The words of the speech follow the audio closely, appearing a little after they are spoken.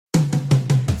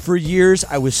For years,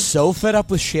 I was so fed up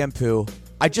with shampoo,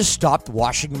 I just stopped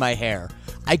washing my hair.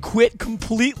 I quit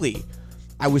completely.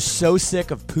 I was so sick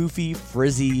of poofy,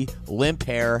 frizzy, limp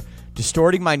hair,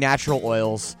 distorting my natural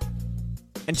oils.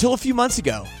 Until a few months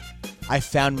ago, I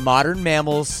found Modern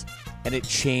Mammals, and it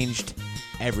changed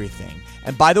everything.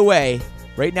 And by the way,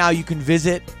 right now you can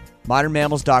visit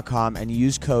modernmammals.com and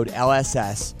use code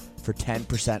LSS for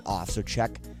 10% off. So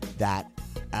check that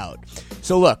out.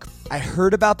 So look, I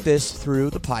heard about this through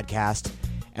the podcast,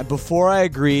 and before I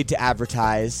agreed to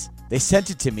advertise, they sent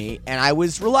it to me, and I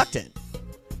was reluctant.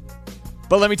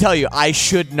 But let me tell you, I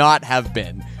should not have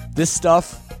been. This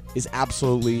stuff is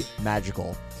absolutely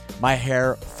magical. My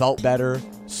hair felt better,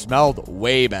 smelled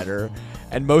way better,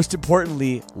 and most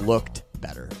importantly, looked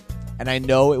better. And I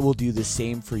know it will do the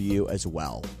same for you as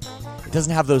well. It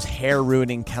doesn't have those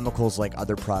hair-ruining chemicals like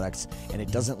other products, and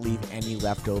it doesn't leave any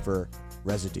leftover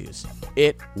residues.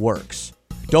 It works.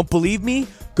 Don't believe me?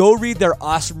 Go read their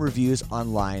awesome reviews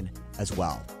online as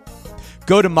well.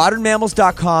 Go to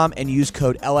modernmammals.com and use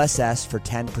code LSS for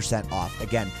 10% off.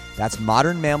 Again, that's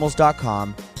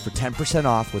modernmammals.com for 10%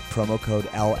 off with promo code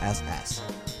LSS.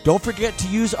 Don't forget to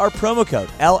use our promo code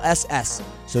LSS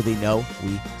so they know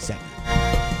we sent you.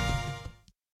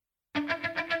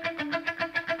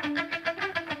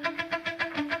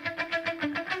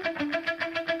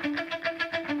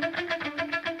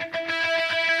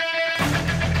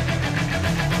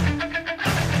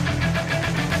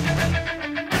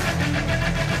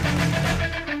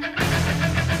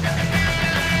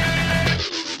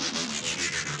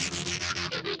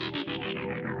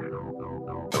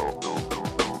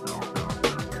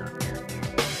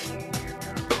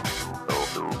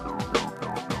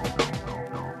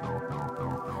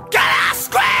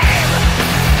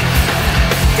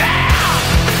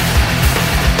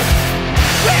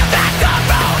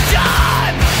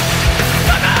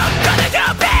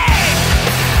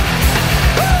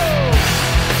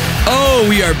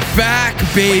 We are back,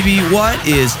 baby. What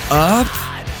is up?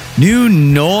 New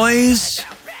noise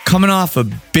coming off a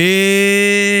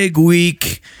big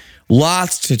week.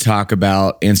 Lots to talk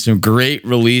about and some great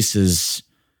releases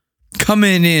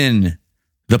coming in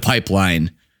the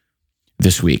pipeline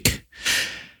this week.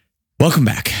 Welcome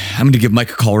back. I'm going to give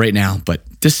Mike a call right now, but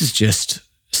this is just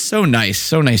so nice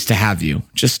to have you.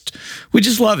 We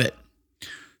just love it.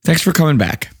 Thanks for coming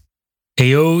back.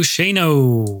 Heyo,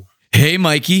 Shano. Hey,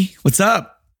 Mikey. What's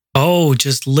up? Oh,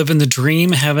 just living the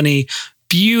dream, having a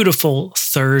beautiful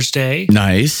Thursday.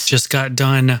 Nice. Just got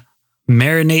done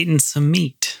marinating some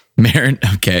meat.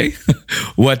 Okay.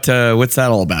 What's that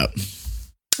all about?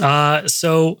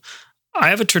 So I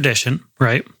have a tradition,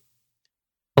 right?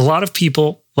 A lot of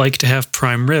people like to have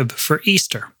prime rib for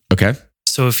Easter. Okay.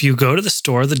 So if you go to the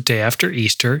store the day after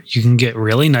Easter, you can get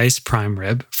really nice prime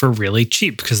rib for really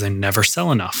cheap because they never sell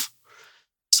enough.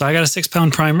 So I got a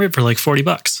 6-pound prime rib for like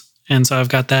 $40. And so I've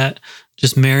got that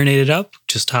just marinated up,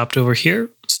 just hopped over here,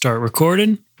 start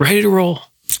recording, ready to roll.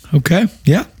 Okay.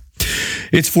 Yeah.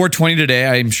 It's 420 today.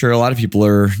 I'm sure a lot of people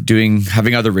are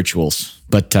having other rituals,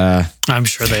 but I'm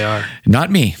sure they are. Not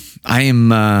me. I am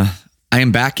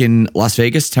back in Las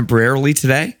Vegas temporarily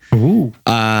today. Ooh.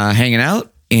 Hanging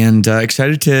out and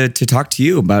excited to talk to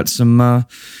you about some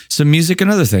music and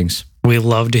other things. We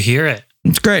love to hear it.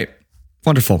 It's great.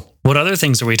 Wonderful. What other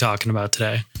things are we talking about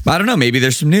today? I don't know. Maybe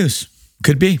there's some news.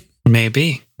 Could be.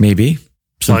 Maybe.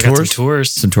 Some tours. I got some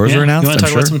tours. Some tours were announced. You want to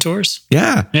talk about some tours?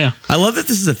 Yeah. Yeah. I love that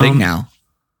this is a thing now.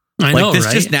 I know, this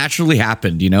right? just naturally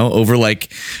happened, over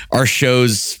like our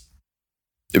show's,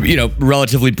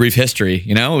 relatively brief history.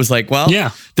 It was like, well,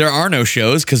 yeah, there are no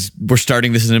shows because we're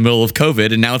starting this in the middle of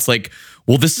COVID. And now it's like,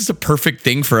 well, this is a perfect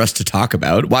thing for us to talk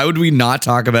about. Why would we not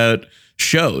talk about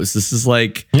shows? This is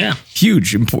like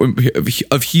huge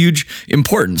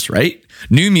importance, right?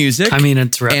 New music. I mean,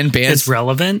 and bands. It's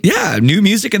relevant. Yeah, new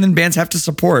music, and then bands have to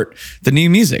support the new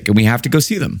music, and we have to go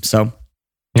see them. So,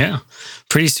 yeah,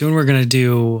 pretty soon we're gonna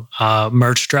do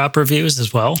merch drop reviews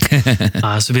as well.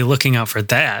 So be looking out for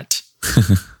that.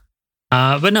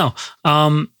 But no,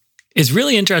 it's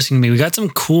really interesting to me. We got some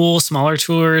cool smaller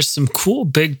tours, some cool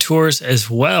big tours as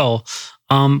well.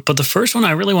 But the first one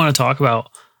I really want to talk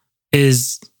about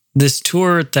is this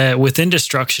tour that Within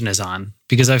Destruction is on,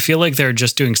 because I feel like they're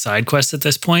just doing side quests at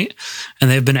this point,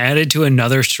 and they've been added to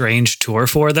another strange tour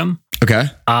for them. Okay.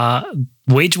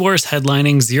 Wage War is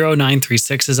headlining,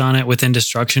 0936 is on it, Within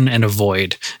Destruction, and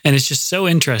Avoid. And it's just so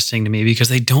interesting to me because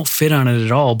they don't fit on it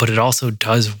at all, but it also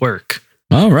does work.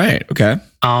 All right. Okay.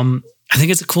 I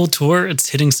think it's a cool tour. It's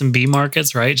hitting some B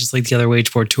markets, right? Just like the other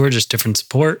Wage War tour, just different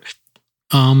support.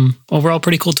 Overall,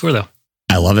 pretty cool tour, though.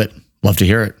 I love it. Love to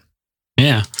hear it.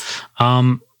 Yeah.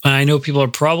 I know people are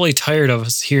probably tired of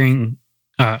us hearing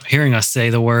us say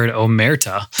the word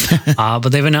Omerta, but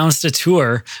they've announced a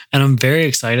tour, and I'm very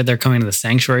excited. They're coming to the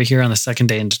Sanctuary here on the second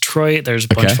day in Detroit. There's a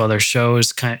bunch of other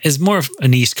shows. It's more of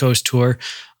an East Coast tour,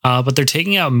 but they're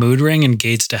taking out Moodring and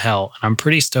Gates to Hell. And I'm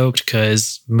pretty stoked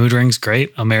because Moodring's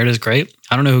great. Omerta's great.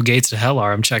 I don't know who Gates to Hell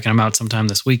are. I'm checking them out sometime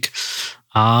this week.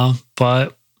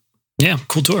 But yeah,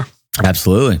 cool tour.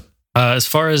 Absolutely. As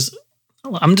far as,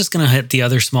 I'm just going to hit the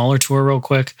other smaller tour real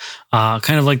quick.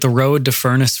 Kind of like the Road to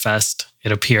Furnace Fest,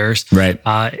 it appears. Right.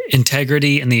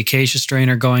 Integrity and the Acacia Strain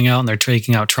are going out, and they're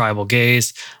taking out Tribal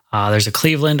Gaze. There's a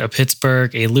Cleveland, a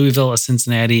Pittsburgh, a Louisville, a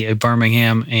Cincinnati, a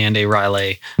Birmingham, and a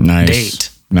Raleigh date.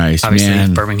 Nice. Obviously,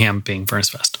 man. Birmingham being Furnace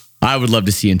Fest. I would love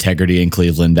to see Integrity in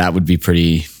Cleveland. That would be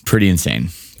pretty insane.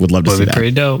 Would love to see that.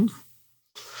 Pretty dope.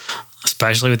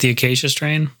 Especially with the Acacia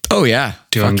Strain. Oh, yeah.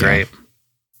 Doing great.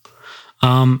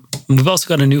 We've also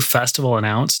got a new festival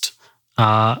announced.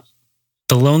 The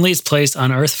Loneliest Place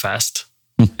on Earth Fest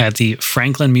at the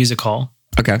Franklin Music Hall.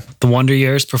 Okay. The Wonder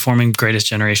Years performing Greatest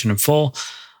Generation in full.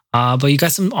 But you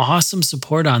got some awesome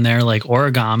support on there like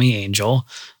Origami Angel.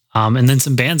 And then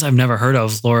some bands I've never heard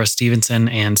of, Laura Stevenson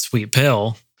and Sweet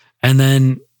Pill. And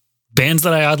then bands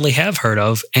that I oddly have heard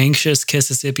of, Anxious,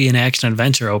 Kississippi, and Action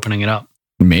Adventure opening it up.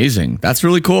 Amazing. That's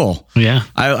really cool. Yeah.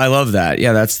 I love that.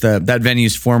 Yeah, that's that venue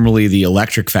is formerly the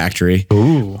Electric Factory,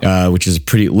 which is a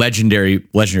pretty legendary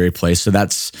place. So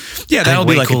that'll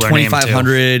be like a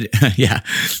 2,500. Yeah,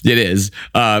 it is.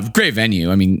 Great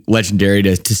venue. I mean, legendary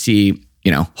to see,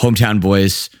 Hometown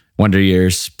Boys, Wonder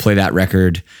Years play that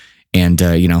record, and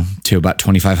to about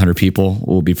 2,500 people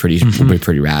will be pretty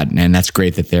rad. And that's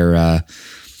great that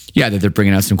they're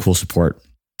bringing out some cool support.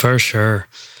 For sure.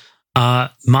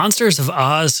 Monsters of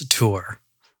Oz tour.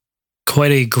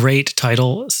 Quite a great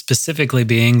title, specifically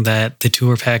being that the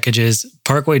tour packages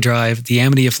Parkway Drive, The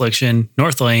Amity Affliction,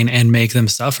 North Lane, and Make Them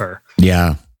Suffer.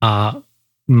 Yeah.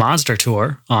 Monster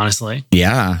tour, honestly.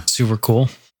 Yeah. Super cool.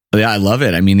 Yeah, I love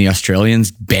it. I mean, the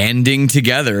Australians banding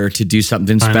together to do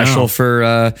something special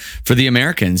for the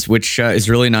Americans, which is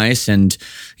really nice. And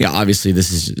yeah, obviously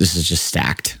this is just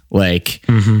stacked. Like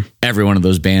every one of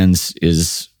those bands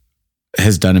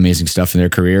has done amazing stuff in their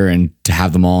career, and to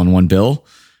have them all in one bill,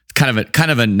 it's kind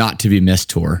of a not to be missed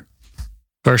tour.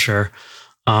 For sure.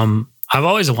 I've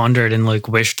always wondered and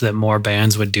wished that more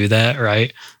bands would do that,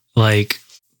 right? Like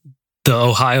the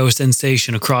Ohio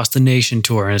Sensation Across the Nation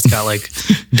tour, and it's got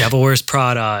Devil Wears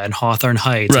Prada and Hawthorne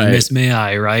Heights and Miss May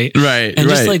I, right? Right. And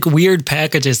just weird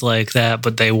packages like that,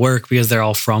 but they work because they're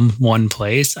all from one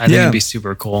place. I think it'd be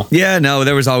super cool. Yeah, no,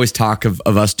 there was always talk of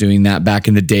us doing that back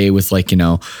in the day with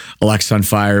Alexa on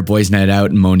Fire, Boys Night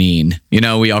Out, and Moneen.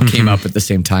 We all came up at the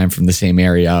same time from the same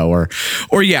area, or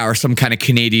some kind of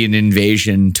Canadian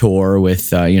invasion tour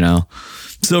with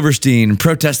Silverstein,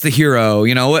 Protest the Hero,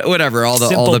 whatever, all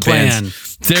the bands.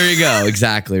 There you go,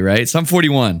 exactly, right? Sum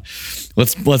 41.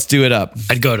 Let's do it up.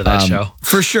 I'd go to that show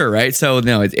for sure, right? So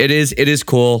no, it is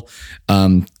cool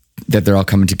that they're all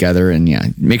coming together, and yeah,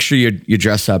 make sure you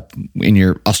dress up in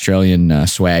your Australian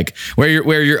swag. Wear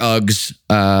your Uggs,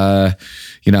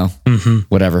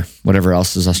 whatever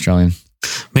else is Australian.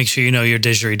 Make sure you know your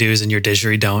didgeridoos and your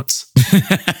didgeridon'ts.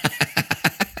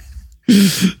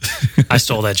 I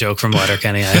stole that joke from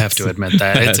Letterkenny. I have to admit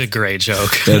that. It's a great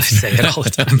joke. I say it all the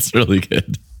time. It's really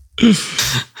good.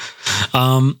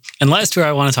 And last tour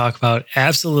I want to talk about,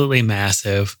 absolutely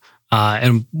massive.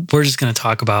 And we're just going to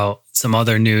talk about some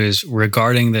other news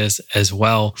regarding this as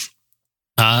well.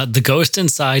 The Ghost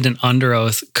Inside and Under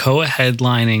Oath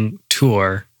co-headlining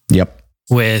tour. Yep.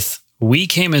 With We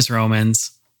Came as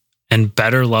Romans and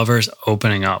Better Lovers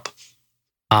opening up.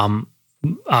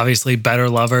 Obviously,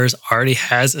 Better Lovers already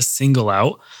has a single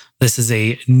out. This is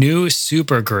a new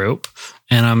super group,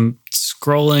 and I'm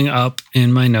scrolling up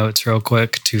in my notes real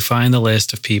quick to find the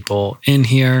list of people in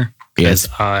here because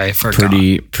I forgot.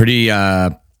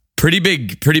 Pretty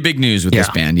big news with this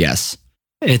band. Yes,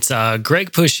 it's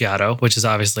Greg Puciato, which is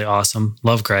obviously awesome.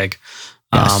 Love Greg.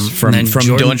 Yes, from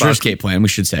Dillinger Escape Plan, we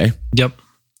should say. Yep.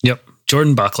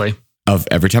 Jordan Buckley of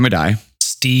Every Time I Die.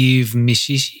 Steve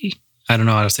Mishishi. I don't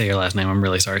know how to say your last name. I'm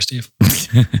really sorry, Steve.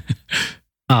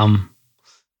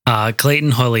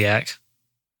 Clayton Holyoke.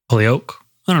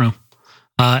 I don't know.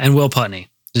 And Will Putney.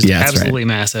 Just absolutely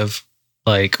massive,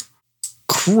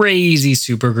 crazy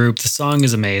super group. The song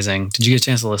is amazing. Did you get a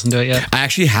chance to listen to it yet? I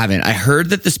actually haven't. I heard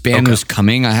that this band was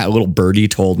coming. I had a little birdie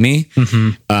told me.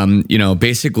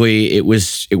 Basically it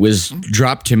was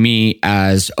dropped to me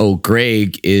as,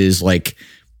 Greg is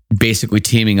basically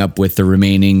teaming up with the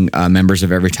remaining members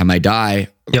of Every Time I Die.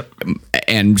 Yep.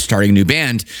 And starting a new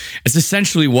band. It's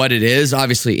essentially what it is.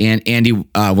 Obviously, Andy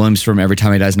Williams from Every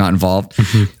Time I Die is not involved.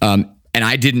 And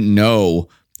I didn't know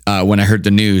when I heard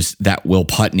the news that Will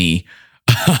Putney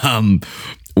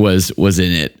was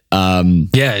in it.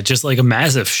 Yeah, just like a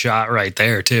massive shot right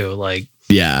there too. Like,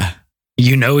 yeah,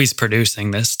 he's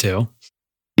producing this too.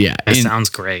 Yeah, it sounds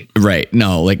great. Right?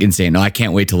 No, like insane. No, I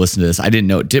can't wait to listen to this. I didn't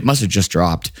know it must have just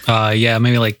dropped. Yeah,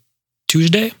 maybe like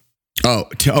Tuesday.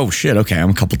 Oh shit. Okay, I'm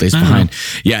a couple days behind.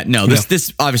 Yeah, no.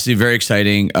 This obviously very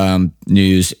exciting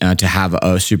news to have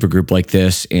a super group like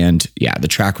this, and yeah, the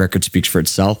track record speaks for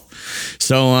itself.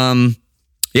 So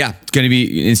yeah, it's going to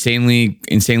be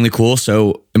insanely cool.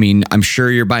 So, I mean, I'm sure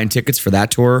you're buying tickets for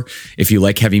that tour if you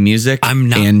like heavy music. I'm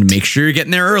not. And make sure you're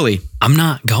getting there early. I'm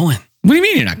not going. What do you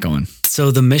mean you're not going?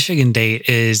 So the Michigan date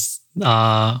is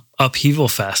Upheaval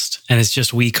Fest, and it's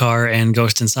just We Car and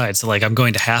Ghost Inside. So like I'm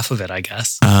going to half of it, I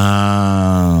guess.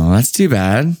 Oh, that's too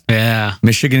bad. Yeah.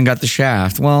 Michigan got the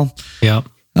shaft. Well, yep.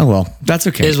 Oh, well, that's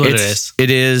okay. It is what it is. It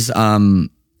is.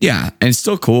 Yeah. And it's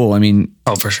still cool. I mean,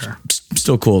 oh, for sure.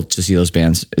 Still cool to see those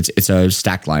bands. It's a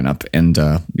stacked lineup, and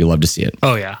you love to see it.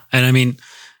 Oh, yeah. And I mean,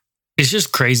 it's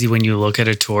just crazy when you look at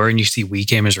a tour and you see We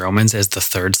Came as Romans as the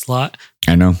third slot.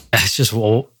 I know. It's just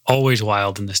always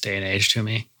wild in this day and age to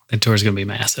me. The tour is going to be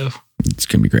massive. It's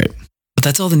going to be great. But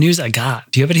that's all the news I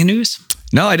got. Do you have any news?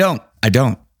 No, I don't.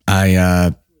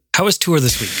 How was tour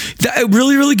this week?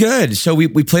 Really, really good. So we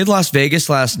played Las Vegas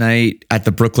last night at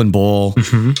the Brooklyn Bowl,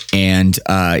 and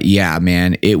yeah,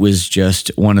 man, it was just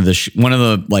one of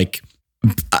the like,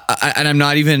 and I'm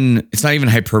not even. It's not even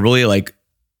hyperbole. Like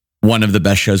one of the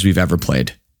best shows we've ever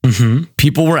played.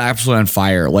 People were absolutely on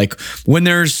fire. Like when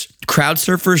there's crowd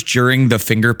surfers during the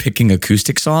finger picking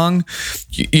acoustic song,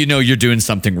 you know you're doing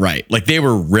something right. Like they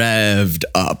were revved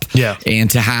up. Yeah. And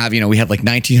to have, we had like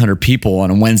 1,900 people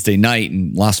on a Wednesday night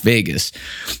in Las Vegas.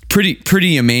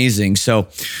 Pretty amazing. So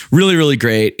really, really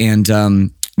great. And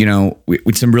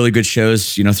with some really good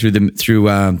shows, through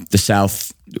the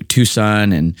South,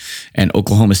 Tucson and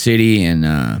Oklahoma City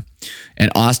and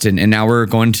Austin. And now we're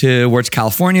going towards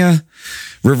California,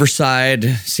 Riverside,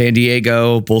 San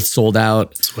Diego, both sold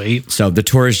out. Sweet. So the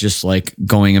tour is just like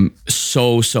going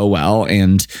so well,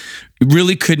 and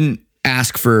really couldn't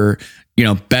ask for,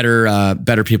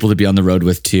 better people to be on the road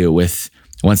with too, with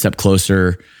One Step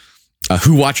Closer,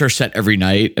 who watch our set every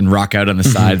night and rock out on the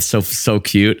side. So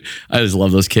cute. I just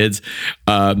love those kids.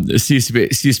 See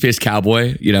Space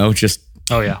Cowboy, just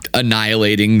oh yeah,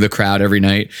 annihilating the crowd every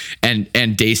night, and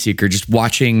Dayseeker, just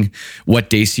watching what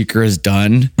Dayseeker has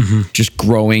done, just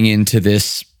growing into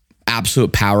this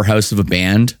absolute powerhouse of a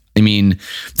band. I mean,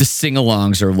 the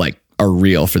sing-alongs are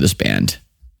real for this band.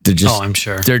 They're just, I'm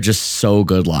sure they're just so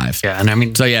good live. Yeah, and I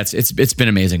mean, so yeah, it's been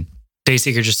amazing.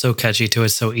 Dayseeker just so catchy too.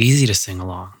 It's so easy to sing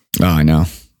along. Oh, I know.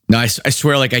 No, I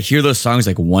swear, like I hear those songs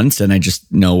like once, and I just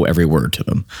know every word to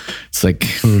them. It's like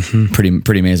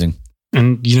pretty amazing.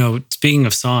 And, speaking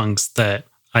of songs that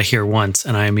I hear once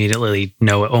and I immediately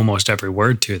know almost every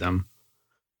word to them,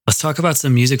 let's talk about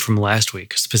some music from last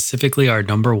week, specifically our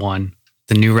number one,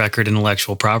 the new record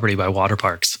Intellectual Property by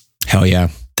Waterparks. Hell yeah.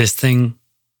 This thing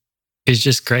is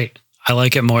just great. I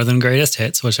like it more than Greatest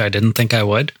Hits, which I didn't think I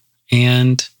would.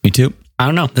 And me too. I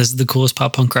don't know. This is the coolest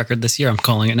pop punk record this year. I'm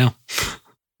calling it now.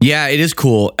 Yeah, it is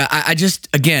cool. I just,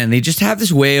 again, they just have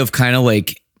this way of kind of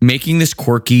like making this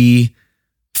quirky,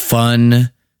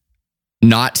 fun,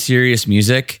 not serious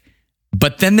music,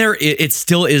 but then it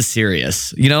still is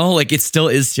serious, like it still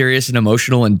is serious and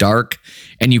emotional and dark,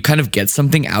 and you kind of get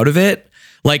something out of it.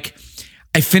 Like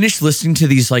I finished listening to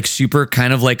these like super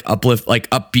kind of like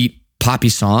upbeat poppy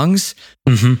songs,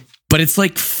 but it's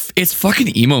like it's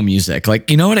fucking emo music. Like,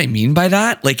 you know what I mean by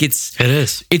that? Like it's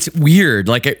weird.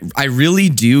 Like I really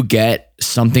do get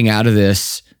something out of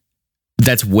this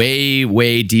that's way,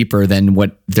 way deeper than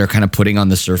what they're kind of putting on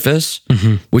the surface,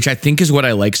 which I think is what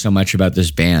I like so much about this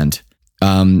band.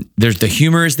 There's the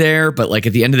humor is there, but like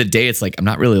at the end of the day, it's like, I'm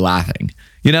not really laughing,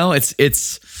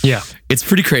 it's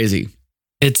pretty crazy.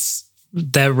 It's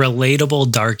that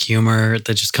relatable dark humor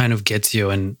that just kind of gets you.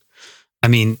 And I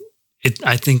mean,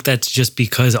 I think that's just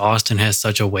because Austin has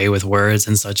such a way with words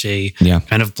and such a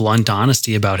kind of blunt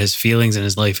honesty about his feelings and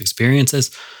his life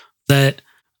experiences that,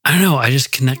 I don't know, I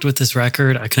just connect with this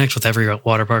record. I connect with every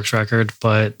Waterparks record,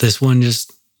 but this one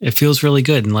just, it feels really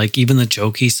good. And like even the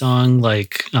jokey song,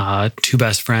 like Two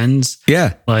Best Friends.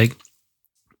 Yeah. Like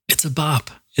it's a bop.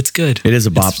 It's good. It is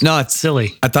a bop. It's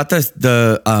silly. I thought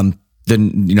the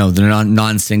the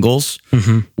non-singles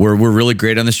were really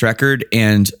great on this record.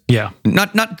 And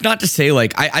not to say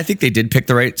like, I think they did pick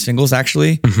the right singles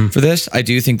actually for this. I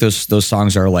do think those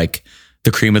songs are like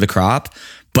the cream of the crop,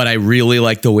 but I really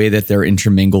like the way that they're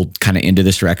intermingled kind of into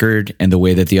this record and the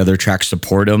way that the other tracks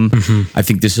support them. I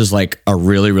think this is like a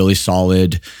really, really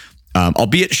solid,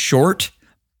 albeit short,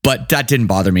 but that didn't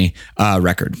bother me,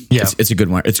 record. Yeah. It's a good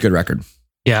one. It's a good record.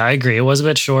 Yeah, I agree. It was a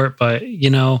bit short, but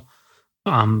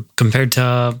compared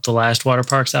to the last Water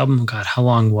Parks album, God, how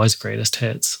long was Greatest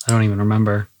Hits? I don't even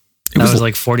remember. That was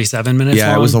like 47 minutes long.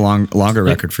 Yeah, it was a longer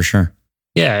record for sure.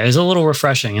 Yeah, it was a little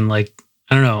refreshing. And like,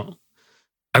 I don't know.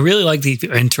 I really like the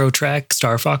intro track,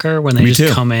 Starfucker, when they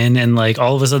just come in and like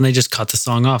all of a sudden they just cut the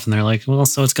song off and they're like, well,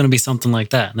 so it's going to be something like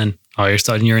that. And then all of a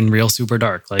sudden you're in real super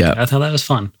dark. Like I thought that was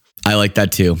fun. I like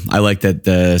that too. I like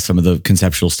that some of the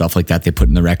conceptual stuff like that they put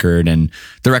in the record, and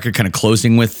the record kind of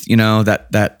closing with,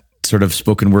 that sort of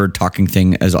spoken word talking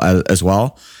thing as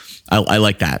well. I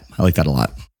like that. I like that a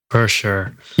lot. For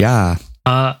sure. Yeah.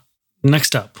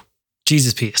 Next up,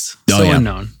 Jesus Piece.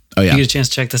 Unknown. Oh yeah. You get a chance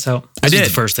to check this out? I did. This is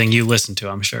the first thing you listened to,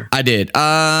 I'm sure. I did.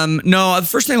 No, the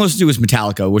first thing I listened to was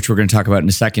Metallica, which we're going to talk about in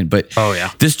a second. But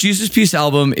this Jesus Piece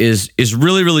album is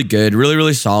really, really good, really,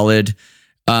 really solid.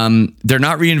 They're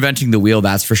not reinventing the wheel,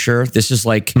 that's for sure. This is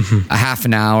like a half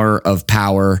an hour of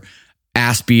power,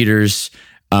 ass beaters.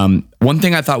 One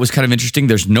thing I thought was kind of interesting,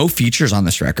 there's no features on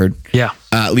this record. Yeah.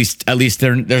 At least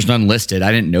there's none listed.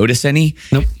 I didn't notice any.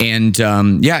 Nope. And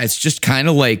it's just kind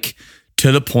of like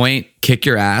to the point, kick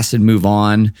your ass and move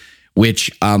on,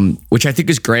 which I think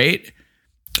is great.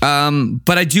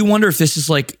 But I do wonder if this is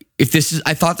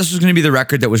I thought this was going to be the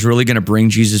record that was really going to bring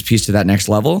Jesus Piece to that next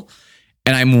level.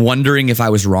 And I'm wondering if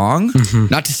I was wrong.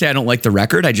 Not to say I don't like the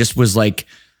record. I just was like,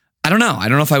 I don't know. I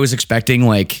don't know if I was expecting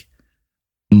like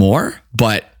more,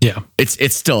 but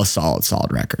it's still a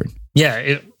solid record.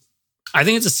 Yeah. I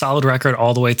think it's a solid record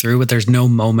all the way through, but there's no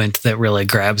moment that really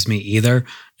grabs me either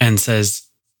and says,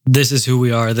 this is who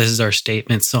we are. This is our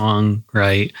statement song,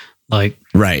 right? Like,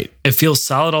 right. It feels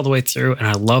solid all the way through. And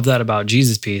I love that about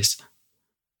Jesus Piece.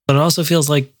 But it also feels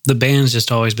like the band's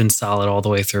just always been solid all the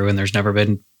way through. And there's never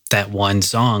been that one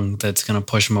song that's going to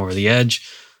push them over the edge.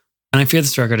 And I feel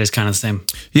this record is kind of the same.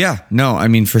 Yeah, no, I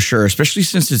mean, for sure. Especially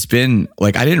since it's been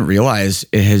like, I didn't realize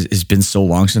it has been so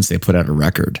long since they put out a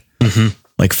record.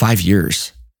 Like 5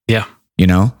 years. Yeah.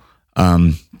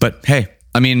 But hey,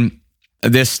 I mean,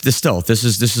 this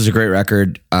is a great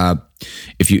record.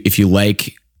 If you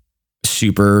like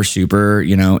super,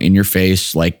 in your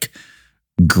face, like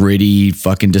gritty,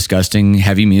 fucking disgusting,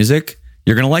 heavy music,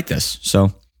 you're going to like this.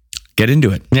 So get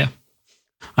into it. Yeah,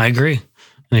 I agree.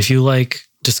 And if you like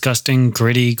disgusting,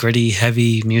 gritty,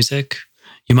 heavy music,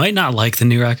 you might not like the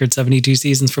new record 72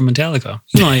 Seasons from Metallica.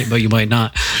 You might, but you might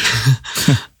not.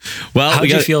 Well, how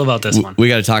did you feel about this one? We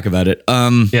got to talk about it.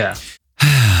 Yeah.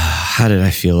 How did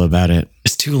I feel about it?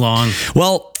 It's too long.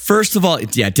 Well, first of all,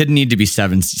 it didn't need to be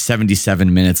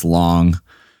 77 minutes long.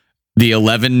 The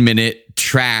 11-minute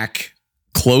track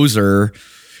closer.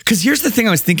 Because here's the thing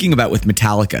I was thinking about with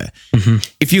Metallica.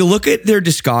 If you look at their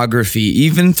discography,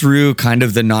 even through kind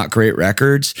of the not great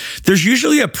records, there's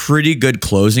usually a pretty good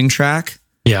closing track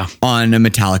on a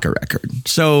Metallica record.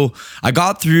 So I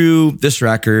got through this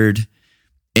record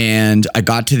and I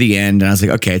got to the end and I was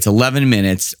like, okay, it's 11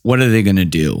 minutes. What are they going to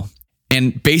do?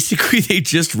 And basically they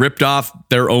just ripped off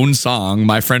their own song,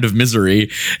 My Friend of Misery.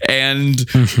 And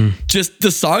just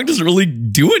the song doesn't really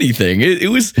do anything. It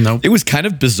was kind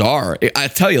of bizarre. I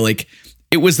tell you, like,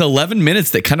 it was 11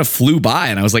 minutes that kind of flew by.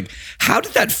 And I was like, how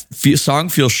did that song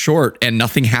feel short and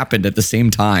nothing happened at the same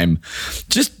time?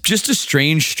 Just a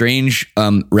strange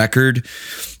record.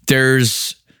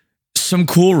 There's some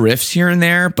cool riffs here and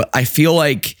there, but I feel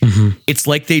like it's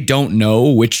like they don't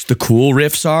know which the cool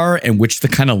riffs are and which the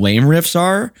kind of lame riffs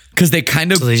are, because they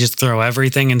kind of they just throw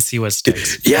everything and see what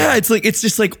sticks. Yeah, it's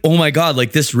just like, oh my god,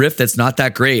 like this riff that's not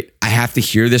that great, I have to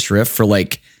hear this riff for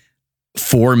like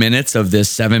 4 minutes of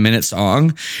this 7-minute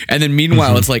song, and then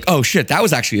meanwhile it's like, oh shit, that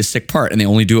was actually a sick part, and they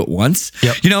only do it once.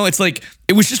 It's like,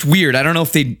 it was just weird. I don't know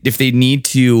if they need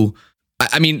to.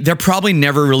 I mean, they're probably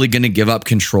never really going to give up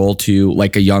control to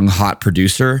like a young, hot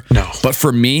producer. No. But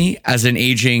for me, as an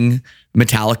aging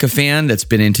Metallica fan that's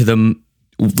been into them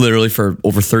literally for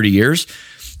over 30 years,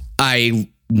 I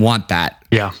want that.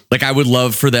 Yeah. Like, I would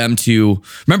love for them to...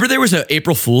 Remember there was an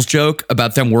April Fool's joke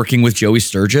about them working with Joey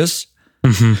Sturgis?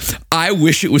 I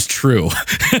wish it was true.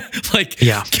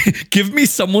 Give me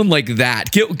someone like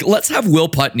that. Let's have Will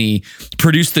Putney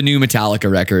produce the new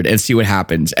Metallica record and see what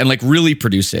happens, and like really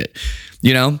produce it,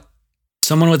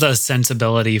 someone with a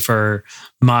sensibility for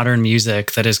modern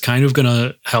music that is kind of going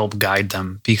to help guide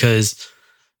them, because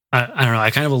I don't know,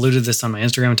 I kind of alluded to this on my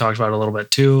Instagram and talked about it a little bit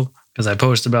too, because I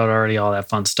posted about already all that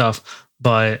fun stuff.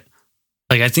 But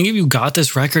like, I think if you got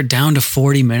this record down to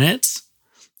 40 minutes,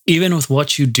 even with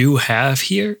what you do have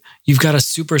here, you've got a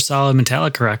super solid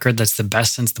Metallica record that's the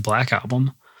best since the Black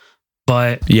Album.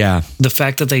 But yeah, the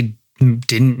fact that they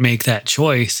didn't make that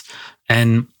choice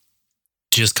and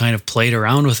just kind of played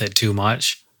around with it too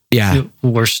much. Yeah.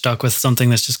 We're stuck with something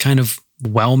that's just kind of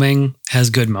whelming, has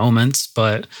good moments,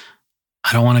 but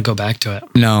I don't want to go back to it.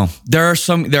 No, there are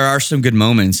some good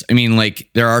moments. I mean, like,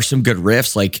 there are some good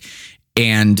riffs, like,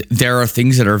 and there are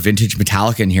things that are vintage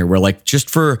Metallica in here where, like, just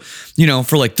for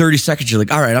like 30 seconds, you're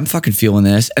like, all right, I'm fucking feeling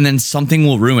this. And then something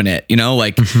will ruin it,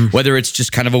 like whether it's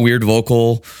just kind of a weird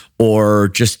vocal or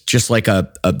just like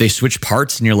they switch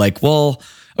parts and you're like, well,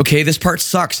 okay, this part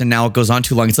sucks. And now it goes on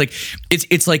too long. It's like,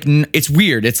 it's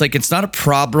weird. It's like, it's not a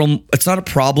problem. It's not a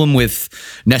problem with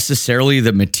necessarily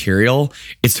the material.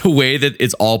 It's the way that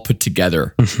it's all put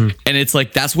together. And it's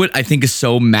like, that's what I think is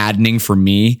so maddening for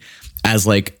me as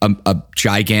like a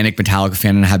gigantic Metallica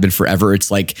fan, and I have been forever. It's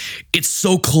like, it's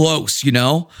so close,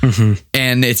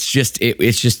 and it's just,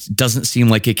 it just doesn't seem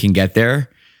like it can get there.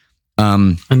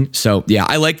 So yeah,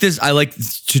 I like this. I like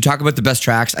to talk about the best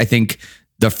tracks. I think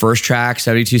the first track,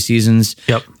 72 Seasons,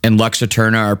 and Lux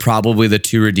Eterna are probably the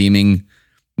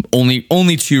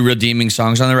only two redeeming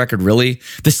songs on the record, really.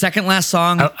 The second last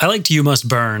song, I liked You Must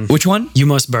Burn. Which one? You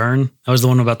Must Burn. That was the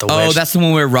one about the wish. Oh, that's the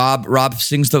one where Rob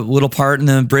sings the little part in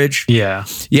the bridge. Yeah,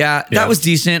 that was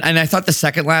decent. And I thought the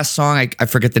second last song, I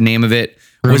forget the name of it,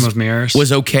 Room of Mirrors,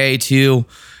 was okay too.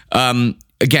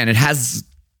 Again, it has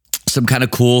some kind of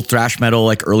cool thrash metal,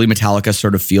 like early Metallica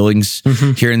sort of feelings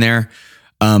here and there.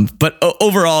 But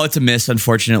overall, it's a miss,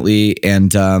 unfortunately.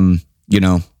 And,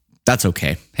 that's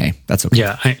okay. Hey, that's okay.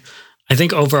 Yeah. I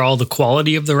think overall, the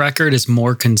quality of the record is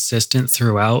more consistent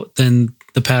throughout than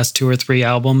the past 2 or 3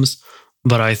 albums.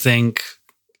 But I think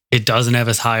it doesn't have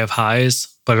as high of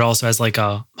highs, but it also has like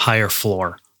a higher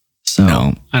floor. So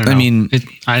no, I don't know. I mean,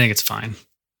 I think it's fine.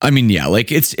 I mean, yeah,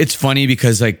 like it's funny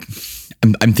because like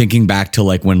I'm thinking back to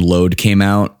like when Load came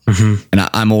out, and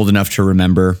I'm old enough to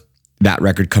remember that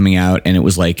record coming out, and it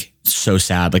was like so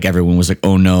sad. Like everyone was like,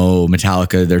 oh no,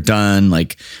 Metallica, they're done.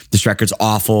 Like this record's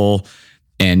awful.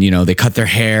 And, they cut their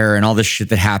hair and all this shit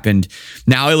that happened.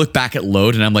 Now I look back at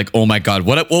Load and I'm like, oh my God,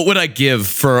 what would I give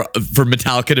for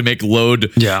Metallica to make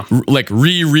Load like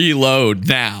reload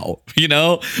now,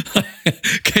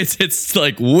 Because it's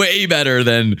like way better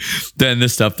than the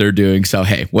stuff they're doing. So,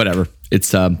 hey, whatever. It's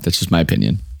that's just my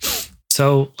opinion.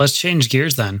 So let's change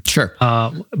gears then. Sure.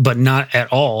 But not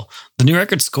at all. The new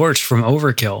record Scorched from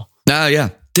Overkill. Yeah.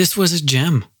 This was a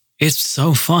gem. It's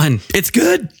so fun. It's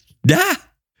good. Yeah.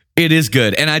 It is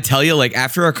good. And I tell you, like,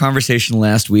 after our conversation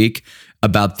last week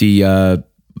about the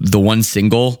one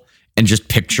single and just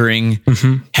picturing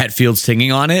Hetfield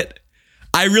singing on it,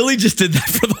 I really just did that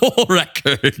for the whole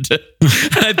record.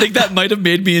 And I think that might have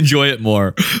made me enjoy it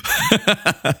more.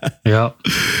 Yeah.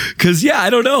 Because, I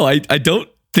don't know. I don't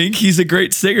think he's a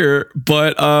great singer,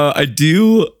 but I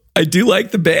do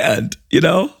like the band,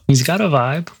 He's got a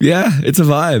vibe. Yeah, it's a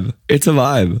vibe. It's a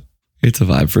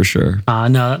vibe for sure.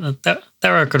 No, that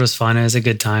record was fun. It was a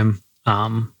good time.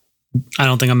 I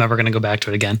don't think I'm ever going to go back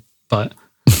to it again, but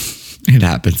it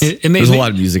happens. There's a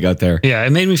lot of music out there. Yeah,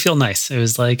 it made me feel nice. It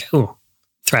was like, oh,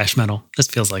 thrash metal. This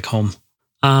feels like home.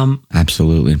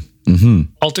 Absolutely.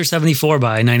 Alter 74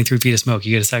 by 93 Feet of Smoke.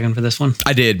 You get a second for this one?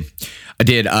 I did.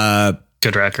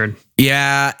 Good record.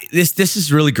 Yeah, this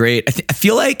is really great. I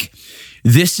feel like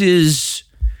this is,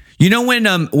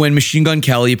 when Machine Gun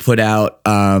Kelly put out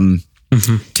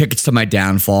Tickets to My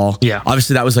Downfall. Yeah,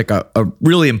 obviously that was like a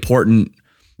really important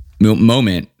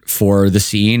moment for the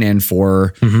scene and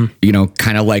for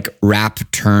kind of like rap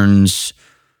turns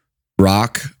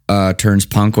rock, turns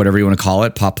punk, whatever you want to call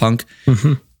it, pop punk.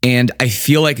 And I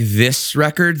feel like this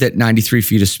record that 93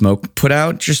 Feet of Smoke put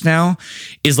out just now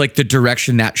is like the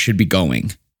direction that should be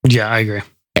going. Yeah, I agree.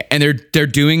 And he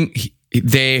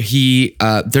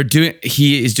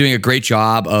is doing a great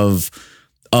job of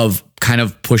kind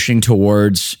of pushing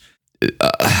towards,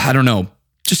 I don't know,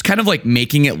 just kind of like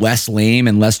making it less lame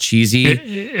and less cheesy.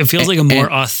 It feels like a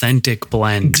more authentic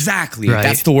blend. Exactly. Right?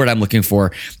 That's the word I'm looking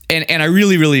for. And I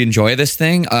really, really enjoy this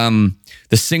thing.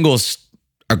 The singles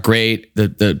are great.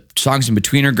 The songs in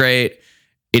between are great.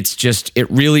 It's just, it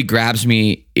really grabs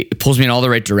me. It pulls me in all the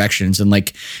right directions. And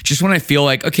like, just when I feel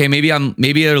like, okay, maybe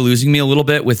they're losing me a little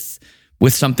bit with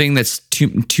something that's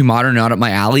too modern, not up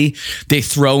my alley, they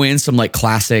throw in some like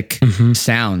classic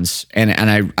sounds.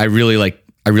 And I really like,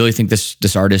 I really think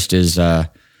this artist is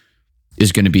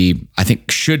going to be, I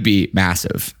think should be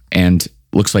massive, and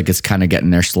looks like it's kind of getting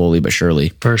there slowly but surely.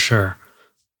 For sure.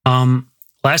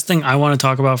 Last thing I want to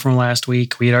talk about from last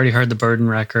week, we had already heard the Burden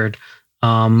record.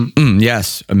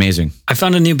 Yes, amazing. I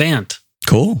found a new band.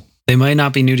 Cool. They might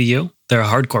not be new to you. They're a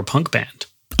hardcore punk band.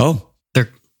 Oh.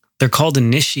 They're called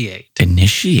Initiate.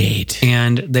 Initiate.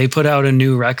 And they put out a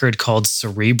new record called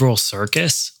Cerebral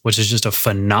Circus, which is just a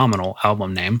phenomenal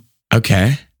album name.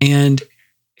 Okay. And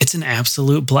it's an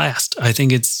absolute blast. I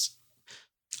think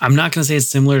I'm not going to say it's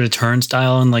similar to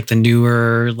Turnstile and like the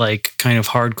newer, like kind of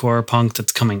hardcore punk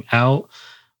that's coming out,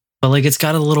 but like it's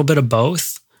got a little bit of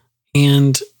both.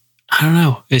 And I don't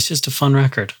know, it's just a fun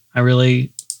record. I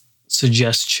really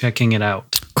suggest checking it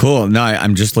out. Cool. No,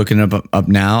 I'm just looking up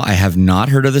now. I have not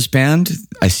heard of this band.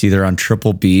 I see they're on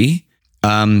Triple B,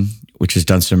 which has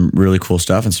done some really cool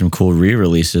stuff and some cool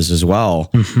re-releases as well.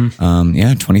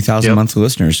 Yeah, 20,000 monthly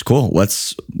listeners. Cool.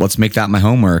 Let's make that my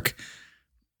homework.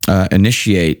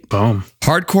 Initiate. Boom.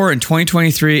 Hardcore in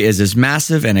 2023 is as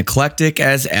massive and eclectic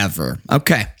as ever.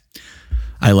 Okay.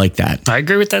 I like that. I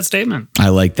agree with that statement. I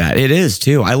like that. It is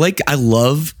too. I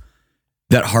love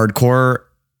that hardcore.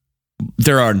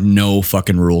 There are no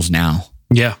fucking rules now.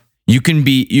 Yeah. You can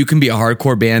be a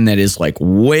hardcore band that is like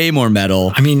way more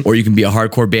metal. I mean, or you can be a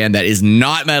hardcore band that is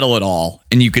not metal at all,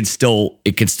 and it can still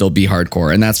be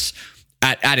hardcore. And that's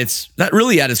at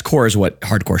its core is what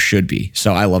hardcore should be.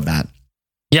 So I love that.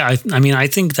 Yeah, I mean, I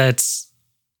think that's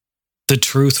the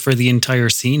truth for the entire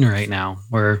scene right now,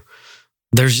 where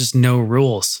there's just no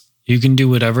rules. You can do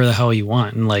whatever the hell you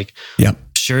want. And like,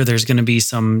 sure, there's going to be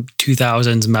some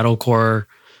 2000s metalcore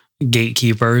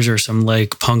gatekeepers or some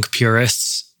like punk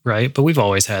purists, right? But we've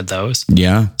always had those.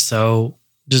 Yeah. So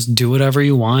just do whatever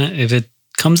you want. If it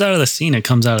comes out of the scene, it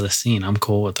comes out of the scene. I'm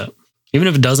cool with it. Even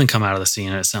if it doesn't come out of the scene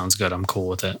and it sounds good, I'm cool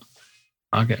with it.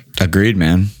 Okay. Agreed,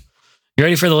 man. You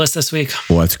ready for the list this week?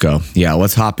 Let's go. Yeah,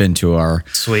 let's hop into our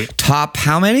sweet top.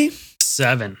 How many?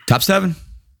 7. Top 7.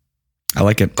 I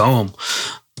like it. Boom.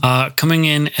 Coming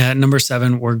in at number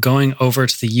 7, we're going over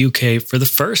to the UK for the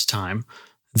first time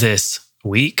this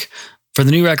week for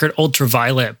the new record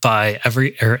Ultraviolet by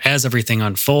As Everything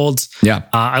Unfolds. Yeah.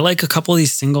 I like a couple of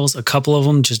these singles. A couple of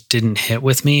them just didn't hit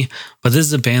with me, but this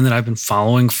is a band that I've been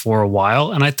following for a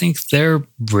while, and I think they're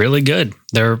really good.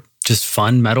 They're just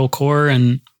fun metalcore,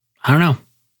 and I don't know,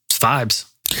 it's vibes.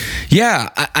 Yeah,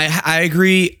 I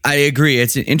agree.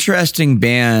 It's an interesting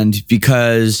band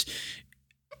because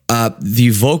the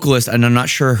vocalist, and I'm not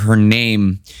sure her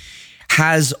name,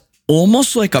 has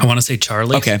almost like I want to say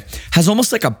Charlie. Okay. Has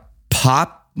almost like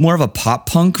more of a pop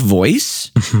punk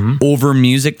voice over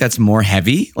music that's more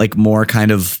heavy, like more kind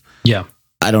of,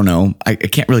 I don't know. I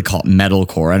can't really call it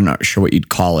metalcore. I'm not sure what you'd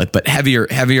call it, but heavier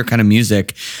kind of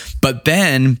music. But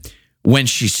then when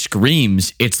she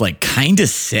screams, it's like kind of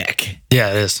sick.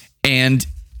 Yeah, it is. And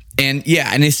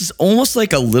it's just almost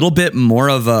like a little bit more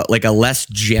of a less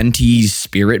genty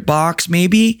spirit box,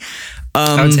 maybe.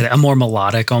 I would say that, a more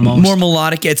melodic almost. More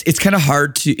melodic. It's kind of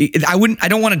hard to. I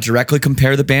don't want to directly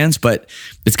compare the bands, but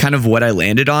it's kind of what I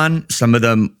landed on. Some of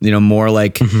them, more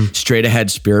like straight ahead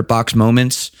spirit box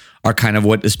moments are kind of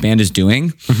what this band is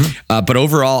doing. But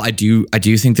overall, I do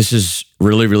think this is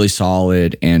really, really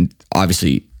solid and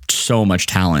obviously so much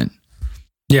talent.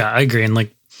 Yeah, I agree. And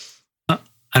like, I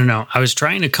don't know. I was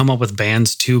trying to come up with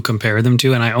bands to compare them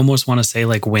to, and I almost want to say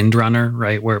like Windrunner,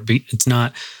 right? Where it's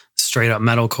not straight up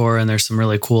metalcore, and there's some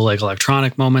really cool like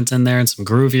electronic moments in there and some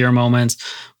groovier moments,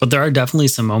 but there are definitely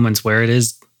some moments where it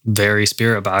is very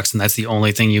spirit box, and that's the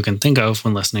only thing you can think of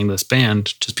when listening to this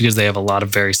band, just because they have a lot of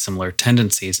very similar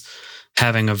tendencies.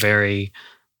 Having a very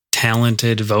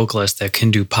talented vocalist that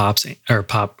can do pop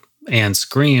and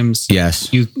screams.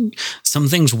 Yes. Some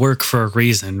things work for a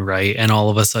reason, right? And all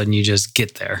of a sudden you just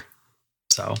get there.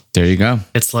 So there you go.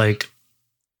 It's like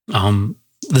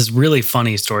this really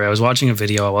funny story. I was watching a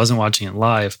video. I wasn't watching it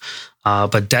live,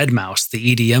 but Deadmau5,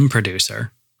 the EDM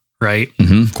producer, right?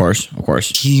 Of course.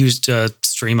 He used to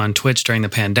stream on Twitch during the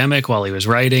pandemic while he was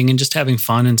writing and just having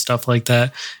fun and stuff like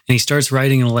that. And he starts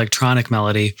writing an electronic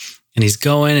melody, and he's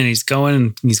going and he's going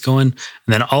and he's going.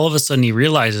 And then all of a sudden he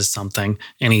realizes something,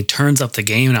 and he turns up the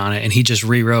gain on it, and he just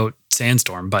rewrote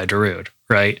Sandstorm by Darude,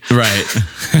 right? Right.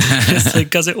 It's like,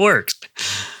 because it worked.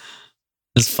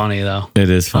 It's funny though. It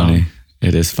is funny.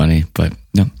 It is funny, but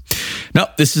no,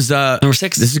 this is number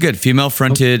 6. This is good. Female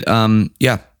fronted.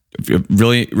 Yeah.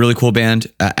 Really, really cool band.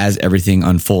 As Everything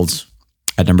Unfolds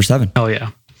at number 7. Oh yeah.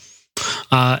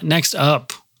 Next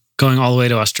up, going all the way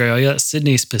to Australia,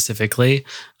 Sydney specifically,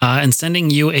 and sending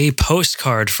you a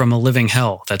postcard from a living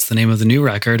hell. That's the name of the new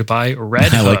record by Red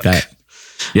Hook. I like that.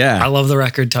 Yeah. I love the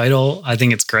record title. I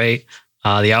think it's great.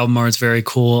 The album art's very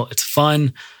cool. It's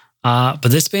fun. But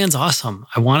this band's awesome.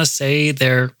 I want to say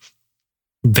they're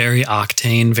very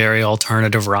octane, very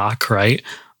alternative rock, right?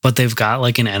 But they've got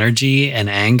like an energy and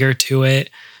anger to it.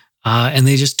 And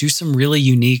they just do some really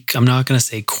unique, I'm not going to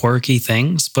say quirky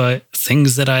things, but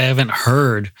things that I haven't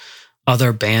heard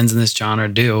other bands in this genre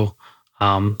do.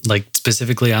 Like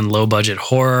specifically on Low Budget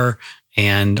Horror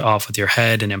and Off With Your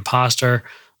Head and Imposter.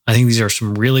 I think these are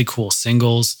some really cool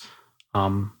singles.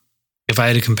 If I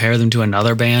had to compare them to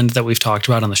another band that we've talked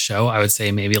about on the show, I would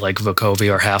say maybe like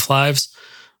Vukovi or Half-Lives,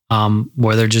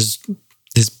 where they're just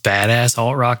this badass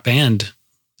alt-rock band.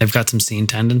 They've got some scene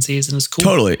tendencies and it's cool.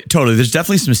 Totally. There's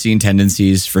definitely some scene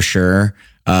tendencies for sure.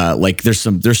 Like there's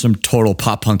some total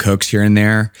pop punk hooks here and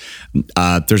there.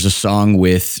 There's a song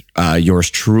with Yours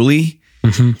Truly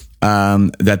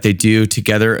that they do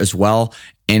together as well.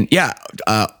 And yeah,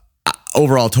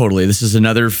 overall, totally. This is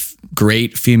another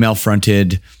great female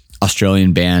fronted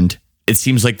Australian band. It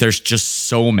seems like there's just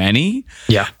so many.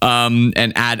 Yeah.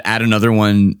 And add another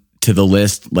one to the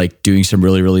list, like doing some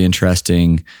really, really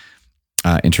interesting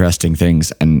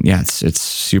things. And yeah, it's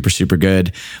super, super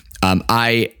good.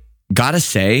 I gotta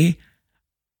say,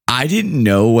 I didn't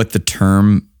know what the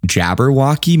term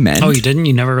Jabberwocky meant. Oh, you didn't?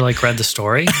 You never like read the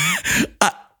story?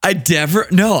 I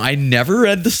never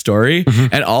read the story.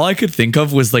 And all I could think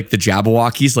of was like the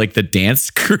Jabberwockies, like the dance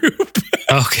group.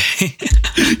 Okay.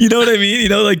 You know what I mean? You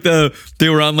know, like they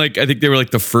were on like, I think they were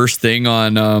like the first thing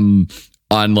on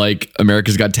like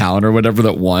America's Got Talent or whatever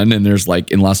that won. And there's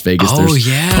like in Las Vegas, there's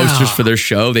posters for their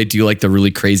show. They do like the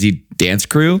really crazy dance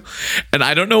crew. And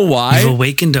I don't know why. You've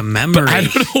awakened a memory. I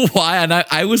don't know why. And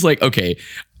I was like, okay,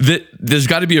 there's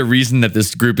got to be a reason that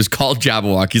this group is called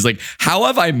Jabberwockies. Like, how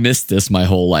have I missed this my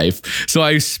whole life? So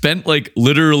I spent like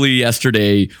literally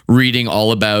yesterday reading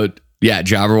all about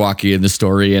Jabberwocky and the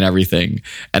story and everything.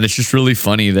 And it's just really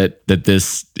funny that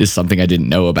this is something I didn't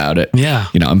know about it. Yeah.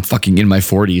 You know, I'm fucking in my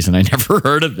 40s and I never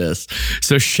heard of this.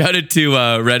 So shout out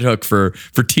to Red Hook for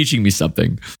teaching me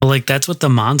something. Well, like that's what the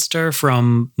monster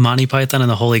from Monty Python and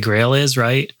the Holy Grail is,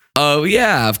 right? Oh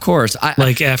yeah, of course.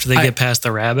 Like after they get past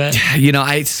the rabbit. You know,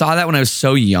 I saw that when I was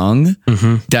so young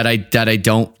that I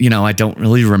don't, you know, I don't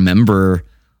really remember.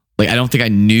 Like, I don't think I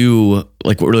knew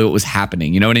like what was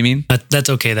happening. You know what I mean?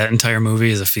 That's okay. That entire movie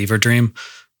is a fever dream.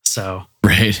 So,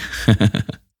 right.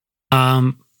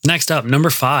 Next up,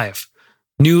 number 5,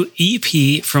 new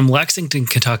EP from Lexington,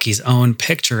 Kentucky's own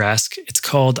Picturesque. It's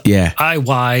called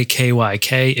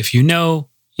IYKYK. If you know,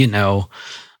 you know.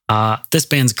 This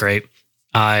band's great.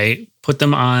 I put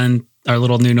them on our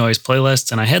little New Noise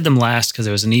playlist and I had them last because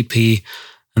it was an EP.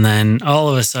 And then all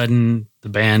of a sudden, the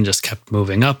band just kept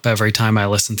moving up every time I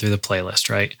listened through the playlist,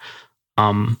 right?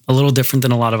 A little different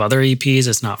than a lot of other EPs.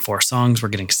 It's not 4 songs. We're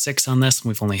getting 6 on this. And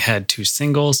we've only had 2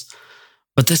 singles.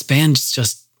 But this band's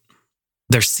just,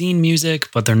 they're scene music,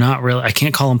 but they're not really, I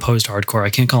can't call them post-hardcore. I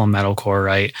can't call them metalcore,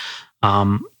 right?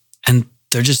 And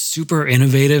they're just super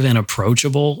innovative and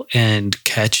approachable and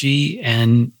catchy.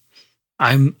 And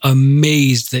I'm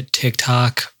amazed that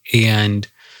TikTok and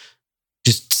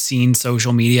just seeing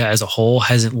social media as a whole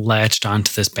hasn't latched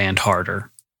onto this band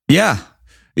harder. Yeah,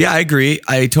 I agree.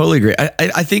 I totally agree.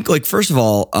 I think like, first of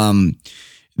all,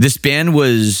 this band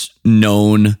was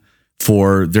known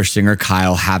for their singer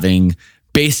Kyle having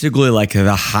basically like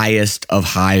the highest of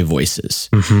high voices,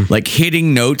 like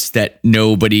hitting notes that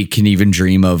nobody can even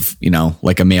dream of, you know,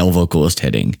 like a male vocalist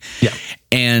hitting. Yeah.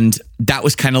 And that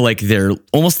was kind of like their,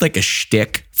 almost like a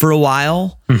shtick for a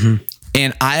while.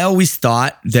 And I always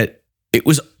thought that it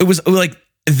was like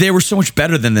they were so much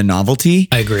better than the novelty.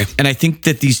 I agree. And I think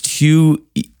that these 2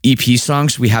 EP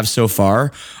songs we have so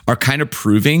far are kind of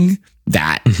proving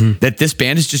that this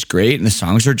band is just great and the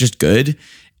songs are just good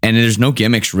and there's no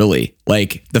gimmicks really.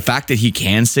 Like the fact that he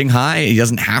can sing high, he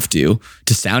doesn't have to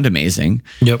sound amazing.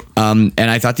 Yep. And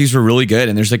I thought these were really good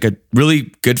and there's like a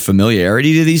really good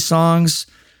familiarity to these songs.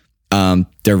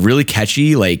 They're really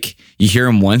catchy. Like you hear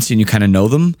them once and you kind of know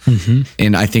them.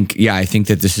 And I think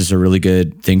that this is a really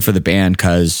good thing for the band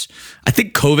because I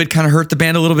think COVID kind of hurt the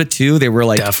band a little bit too. They were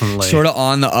like Definitely. sort of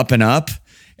on the up and up.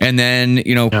 And then,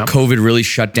 you know, COVID really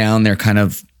shut down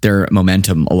their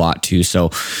momentum a lot too.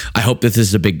 So I hope that this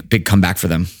is a big comeback for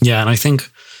them. Yeah. And I think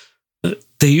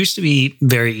they used to be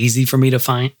very easy for me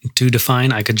to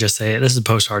define. I could just say this is a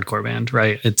post-hardcore band,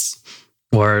 right?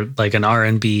 Or like an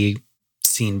R&B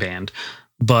scene band,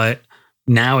 but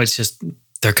now it's just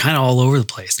they're kind of all over the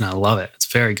place and I love it. It's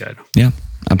very good. Yeah,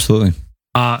 absolutely.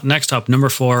 Next up, number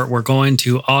 4, we're going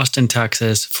to Austin,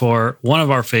 Texas for one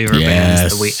of our favorite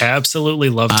bands that we absolutely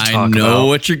love to talk about. I know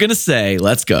what you're gonna say.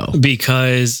 Let's go.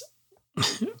 Because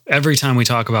every time we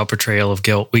talk about portrayal of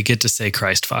guilt, we get to say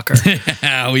Christ fucker.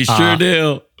 We sure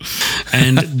do.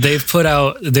 And they've put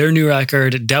out their new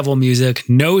record, Devil Music.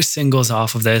 No singles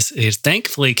off of this. It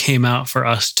thankfully came out for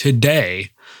us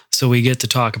today, so we get to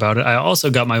talk about it. I also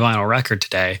got my vinyl record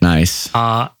today. Nice.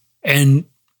 And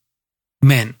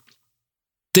man,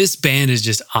 this band is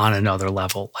just on another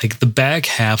level. Like the back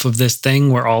half of this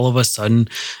thing where all of a sudden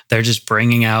they're just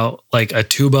bringing out like a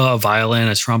tuba, a violin,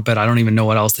 a trumpet. I don't even know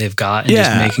what else they've got. And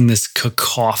just making this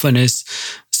cacophonous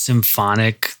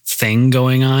symphonic thing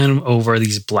going on over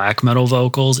these black metal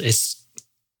vocals. It's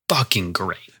fucking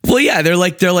great. Well, yeah, they're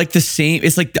like the same.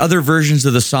 It's like other versions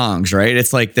of the songs, right?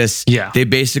 It's like this. Yeah. They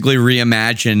basically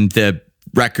reimagined the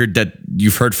record that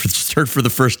you've heard for the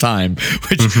first time,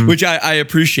 which I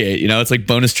appreciate. You know, it's like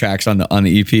bonus tracks on the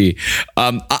EP.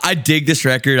 I dig this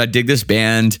record. I dig this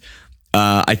band.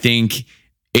 I think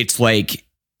it's like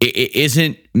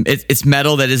it's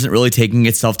metal that isn't really taking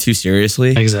itself too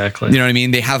seriously. Exactly. You know what I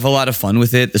mean? They have a lot of fun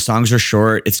with it. The songs are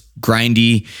short. It's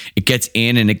grindy. It gets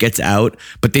in and it gets out,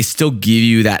 but they still give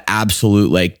you that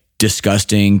absolute like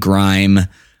disgusting grime,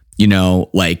 you know,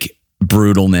 like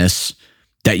brutalness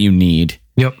that you need.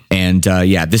 Yep. And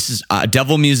this is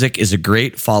Devil Music is a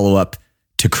great follow-up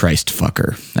to Christ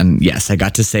Fucker. And yes, I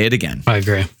got to say it again. I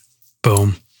agree.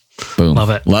 Boom. Love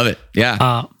it.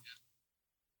 Yeah.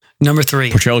 Number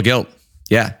 3. Portrayal of Guilt.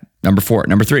 Yeah. Number 4.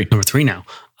 Number 3. Number 3 now.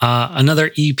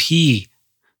 Another EP,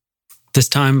 this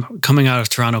time coming out of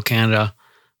Toronto, Canada.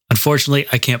 Unfortunately,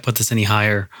 I can't put this any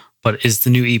higher, but it's the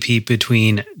new EP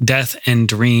between Death and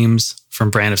Dreams from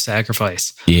Brand of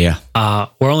Sacrifice. Yeah.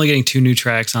 We're only getting 2 new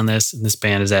tracks on this, and this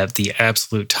band is at the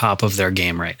absolute top of their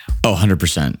game right now. Oh,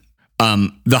 100%.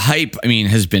 The hype, I mean,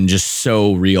 has been just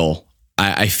so real.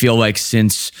 I feel like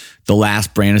since the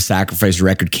last Brand of Sacrifice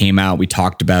record came out, we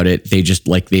talked about it. They just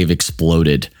like they've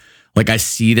exploded. Like I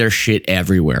see their shit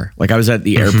everywhere. Like I was at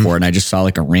the airport and I just saw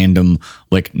like a random,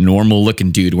 like normal looking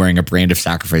dude wearing a Brand of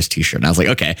Sacrifice t-shirt. And I was like,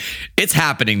 okay, it's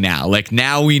happening now. Like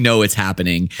now we know it's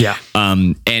happening. Yeah.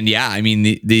 And yeah, I mean,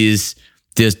 these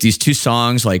 2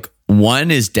 songs, like one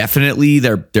is definitely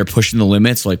they're pushing the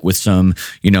limits, like with some,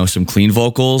 you know, some clean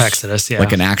vocals, Exodus, yeah,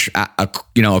 like an actual,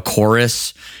 you know, a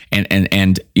chorus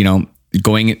and, you know,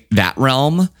 going that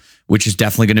realm, which is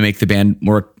definitely going to make the band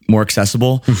more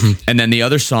accessible. And then the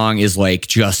other song is like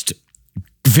just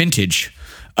vintage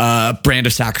Brand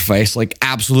of Sacrifice, like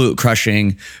absolute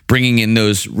crushing, bringing in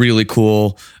those really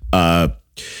cool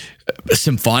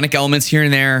symphonic elements here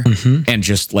and there, and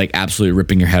just like absolutely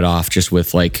ripping your head off just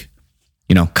with like,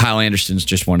 you know, Kyle Anderson's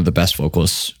just one of the best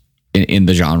vocalists in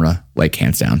the genre, like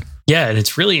hands down. Yeah, and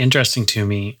it's really interesting to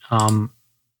me.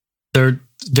 They're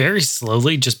very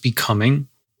slowly just becoming,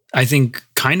 I think,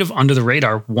 kind of under the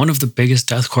radar, one of the biggest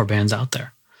deathcore bands out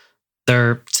there.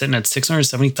 They're sitting at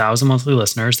 670,000 monthly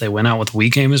listeners. They went out with We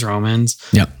Came as Romans.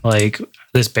 Yep. Like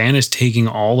this band is taking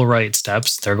all the right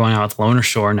steps. They're going out with Loner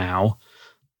Shore now.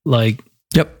 Like,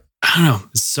 yep. I don't know.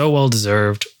 It's so well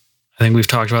deserved. I think we've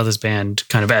talked about this band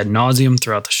kind of ad nauseum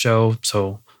throughout the show.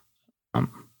 So,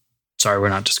 sorry, we're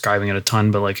not describing it a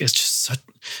ton, but like it's just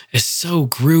it's so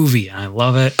groovy and I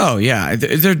love it. Oh yeah, I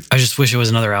just wish it was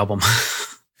another album.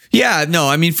 Yeah, no,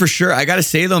 I mean for sure. I gotta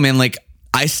say though, man, like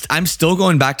I'm still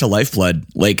going back to Lifeblood.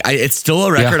 Like it's still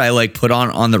a record I like put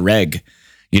on the reg.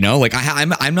 You know, like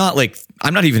I'm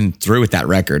not even through with that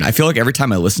record. I feel like every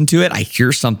time I listen to it, I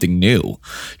hear something new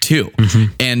too.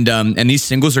 And these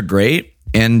singles are great.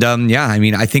 And yeah, I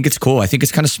mean, I think it's cool. I think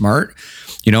it's kind of smart.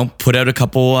 You know, put out a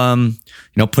couple.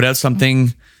 Put out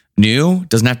something new.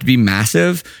 Doesn't have to be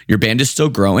massive. Your band is still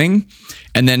growing,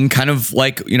 and then kind of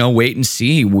like, you know, wait and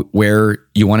see where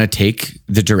you want to take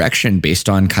the direction based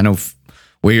on kind of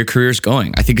where your career is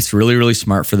going. I think it's really, really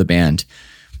smart for the band.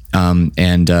 You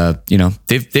know,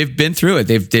 they've been through it.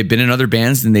 They've been in other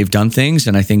bands and they've done things,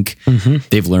 and I think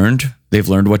they've learned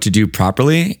what to do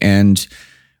properly. And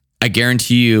I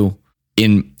guarantee you,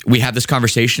 we have this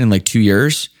conversation in like 2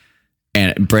 years,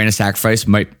 and Brand of Sacrifice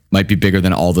might be bigger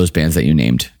than all those bands that you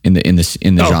named in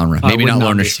the genre. Maybe not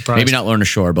Lorna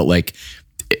Shore, but like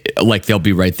they'll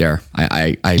be right there.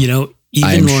 You know,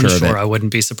 even Lorna Shore, I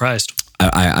wouldn't be surprised.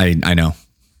 I know.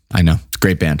 It's a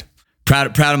great band.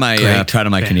 Proud of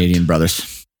my Canadian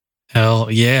brothers.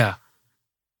 Hell yeah.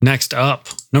 Next up,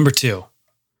 number 2.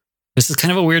 This is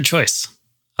kind of a weird choice.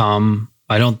 I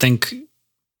don't think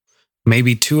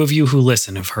maybe 2 of you who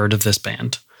listen have heard of this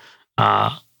band.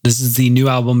 This is the new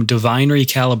album, Divine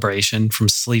Recalibration, from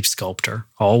Sleep Sculptor.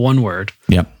 All one word.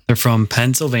 Yep. They're from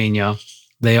Pennsylvania.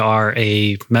 They are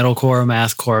a metalcore,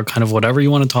 mathcore, kind of whatever you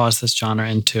want to toss this genre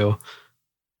into.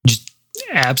 Just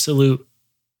absolute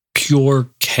pure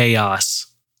chaos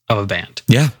of a band.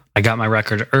 Yeah. I got my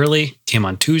record early, came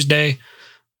on Tuesday,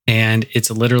 and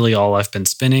it's literally all I've been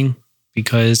spinning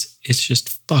because it's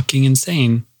just fucking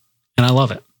insane, and I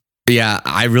love it. Yeah,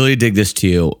 I really dig this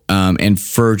too. And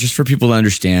for people to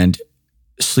understand,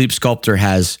 Sleep Sculptor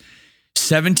has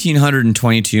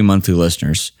 1,722 monthly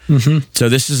listeners. So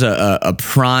this is a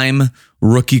prime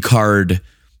rookie card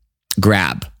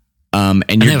grab. And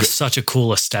they have such a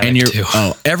cool aesthetic too.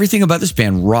 Everything about this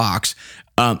band rocks.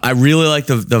 I really like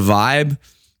the vibe,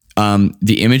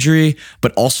 the imagery,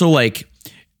 but also like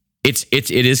it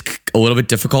is a little bit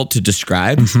difficult to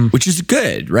describe, which is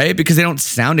good, right? Because they don't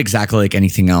sound exactly like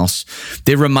anything else.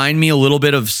 They remind me a little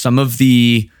bit of some of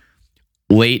the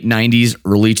late 90s,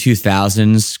 early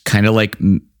 2000s, kind of like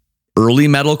early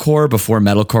metalcore before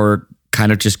metalcore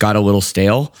kind of just got a little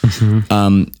stale.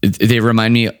 They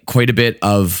remind me quite a bit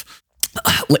of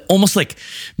almost like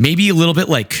maybe a little bit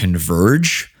like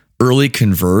Converge, early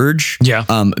Converge. Yeah.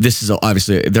 This is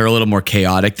obviously, they're a little more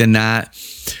chaotic than that.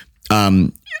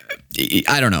 I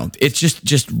don't know. It's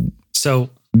just so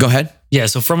go ahead. Yeah.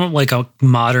 So from like a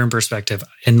modern perspective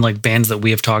and like bands that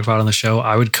we have talked about on the show,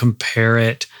 I would compare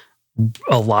it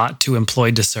a lot to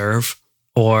Employed to Serve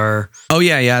or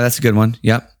that's a good one.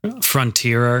 Yep.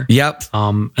 Frontierer. Yep.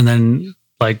 And then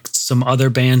like some other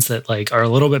bands that like are a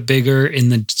little bit bigger in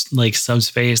the like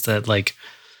subspace that like,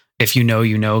 if you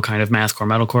know, kind of mathcore,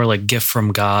 metalcore, like Gift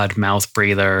from God, Mouth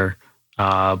Breather,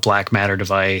 Black Matter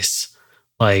Device.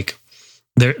 Like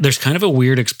there's kind of a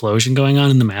weird explosion going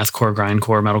on in the mathcore,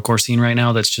 grindcore, metalcore scene right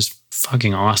now. That's just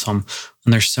fucking awesome.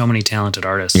 And there's so many talented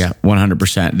artists. Yeah.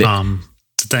 100%.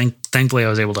 Thankfully I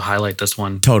was able to highlight this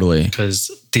one. Totally.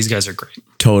 Because these guys are great.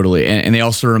 Totally. And they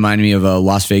also remind me of a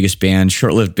Las Vegas band,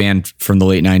 short-lived band from the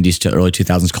late 90s to early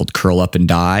 2000s called Curl Up and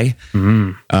Die,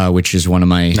 which is one of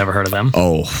my... Never heard of them.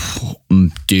 Oh,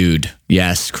 dude.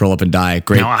 Yes, Curl Up and Die.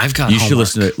 Great. No, I've got You should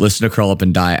listen to Curl Up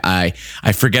and Die.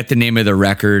 I forget the name of the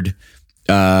record.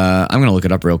 I'm going to look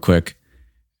it up real quick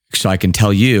so I can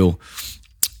tell you.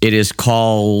 It is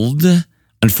called...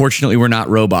 Unfortunately, We're Not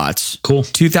Robots. Cool.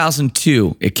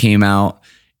 2002, it came out.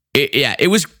 It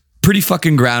was pretty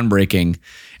fucking groundbreaking.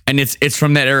 And it's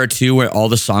from that era too, where all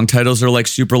the song titles are like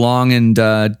super long and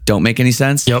don't make any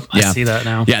sense. Yep, I see that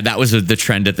now. Yeah, that was the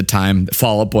trend at the time.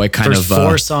 Fall Out Boy kind First of.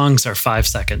 4 songs are 5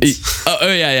 seconds.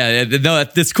 Yeah. No,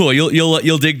 that's cool.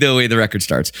 You'll dig the way the record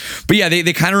starts. But yeah,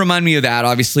 they kind of remind me of that.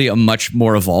 Obviously, a much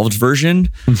more evolved version,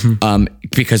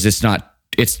 because that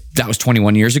was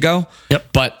 21 years ago.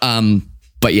 Yep.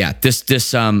 But yeah, this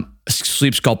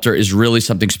Sleep Sculptor is really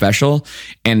something special.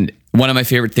 And one of my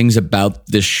favorite things about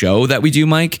this show that we do,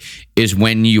 Mike, is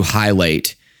when you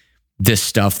highlight this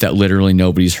stuff that literally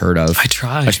nobody's heard of. I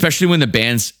try. Especially when the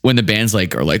bands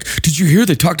like are like, did you hear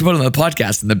they talked about it on the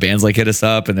podcast? And the bands like hit us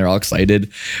up and they're all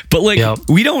excited. But like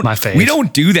we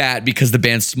don't do that because the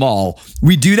band's small.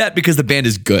 We do that because the band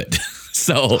is good.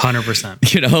 So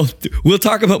 100%. We'll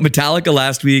talk about Metallica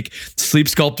last week, Sleep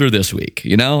Sculptor this week.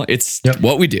 It's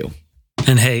what we do.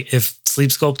 And hey, if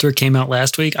Sleep Sculptor came out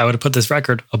last week, I would have put this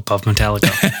record above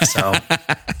Metallica. So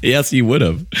yes, you would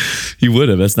have.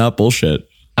 That's not bullshit.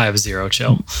 I have zero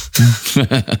chill.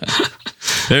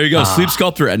 There you go. Sleep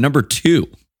Sculptor at number 2.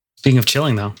 Speaking of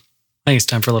chilling, though, I think it's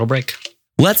time for a little break.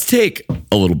 Let's take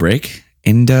a little break,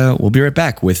 and we'll be right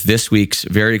back with this week's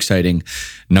very exciting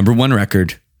number 1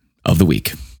 record of the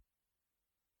week.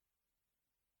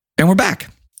 And we're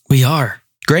back. We are.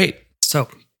 Great. So,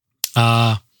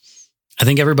 I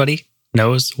think everybody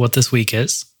knows what this week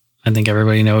is. I think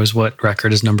everybody knows what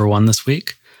record is number 1 this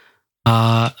week.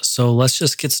 So let's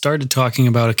just get started talking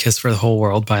about A Kiss for the Whole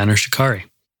World by Enter Shikari.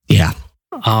 Yeah.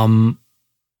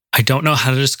 I don't know how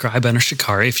to describe Enter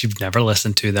Shikari if you've never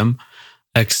listened to them,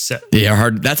 except... Yeah,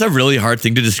 hard. That's a really hard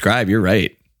thing to describe. You're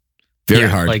right. Very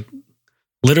hard. Like,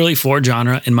 literally for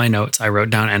genre in my notes, I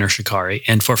wrote down Enter Shikari,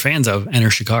 and for fans of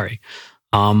Enter Shikari.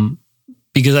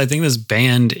 Because I think this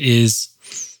band is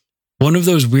one of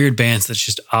those weird bands that's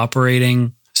just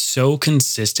operating so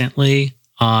consistently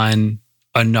on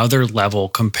another level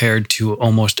compared to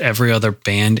almost every other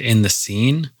band in the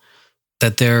scene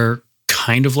that they're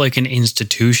kind of like an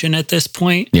institution at this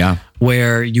point. Yeah.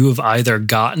 Where you have either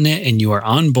gotten it and you are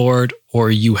on board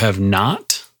or you have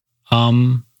not.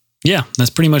 Yeah, that's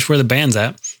pretty much where the band's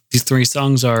at. These 3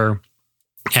 songs are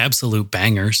absolute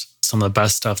bangers. Some of the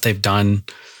best stuff they've done,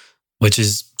 which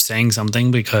is saying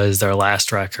something because their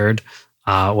last record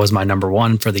was my number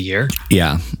 1 for the year.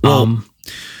 Yeah. Well,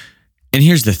 and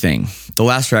here's the thing. The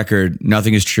last record,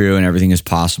 Nothing Is True and Everything Is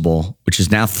Possible, which is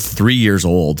now 3 years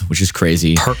old, which is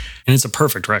crazy. And it's a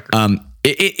perfect record.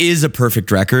 It is a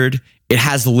perfect record. it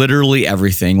has literally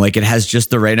everything. Like it has just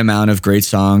the right amount of great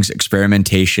songs,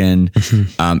 experimentation,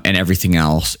 and everything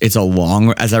else. It's a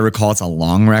long, as I recall, it's a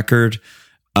long record.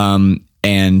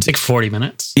 And like 40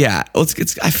 minutes. Yeah,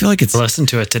 it's. I feel like it's. Listen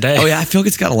to it today. Oh yeah, I feel like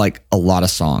it's got a lot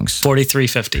of songs.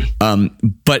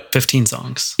 43.50. But 15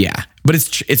 songs. Yeah, but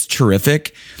it's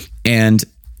terrific. And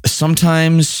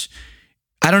sometimes,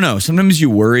 I don't know. Sometimes you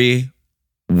worry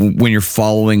when you're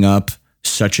following up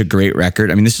such a great record.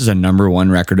 I mean, this is a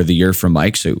 #1 record of the year for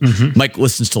Mike. So Mike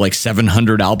listens to like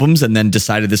 700 albums and then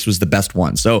decided this was the best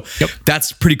one. So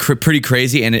that's pretty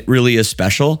crazy, and it really is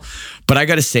special. But I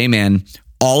got to say, man,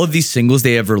 all of these singles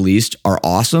they have released are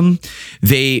awesome.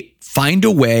 They find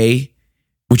a way,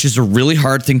 which is a really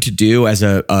hard thing to do as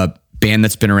a band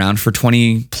that's been around for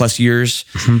 20 plus years,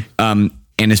 and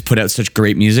has put out such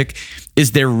great music,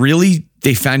 is they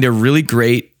found a really,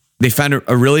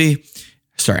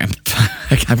 sorry,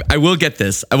 I will get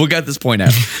this point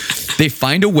out. They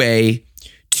find a way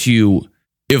to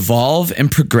evolve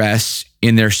and progress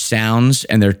in their sounds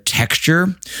and their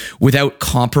texture without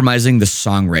compromising the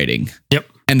songwriting. Yep.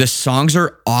 And the songs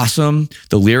are awesome.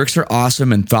 The lyrics are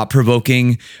awesome and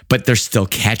thought-provoking, but they're still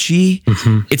catchy.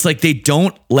 It's like they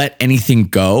don't let anything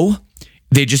go.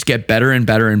 They just get better and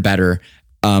better and better.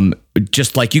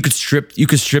 Just like you could strip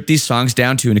these songs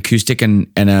down to an acoustic and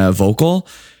a vocal,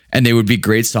 and they would be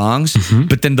great songs.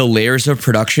 But then the layers of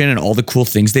production and all the cool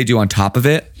things they do on top of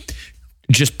it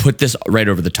just put this right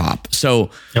over the top.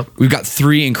 So we've got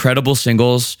 3 incredible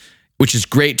singles, which is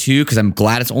great too, because I'm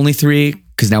glad it's only 3,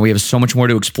 because now we have so much more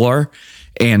to explore.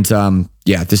 And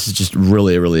this is just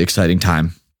really a really exciting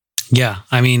time. Yeah,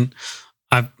 I mean,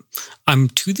 I'm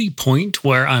to the point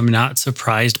where I'm not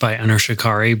surprised by Enter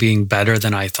Shikari being better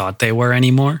than I thought they were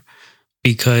anymore,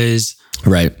 because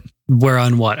we're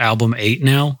on album 8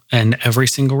 now, and every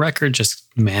single record just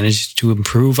managed to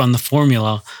improve on the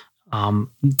formula.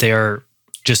 They're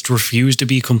just refuse to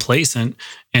be complacent,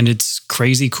 and it's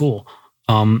crazy cool.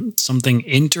 Something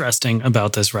interesting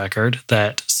about this record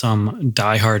that some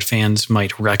diehard fans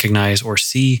might recognize or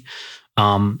see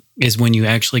is when you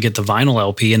actually get the vinyl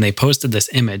LP, and they posted this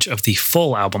image of the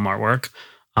full album artwork.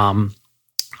 On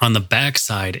the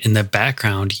backside, in the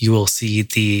background, you will see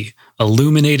the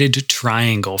illuminated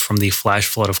triangle from the Flash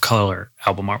Flood of Color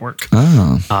album artwork.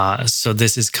 So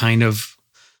this is kind of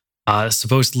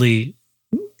supposedly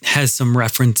has some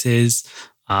references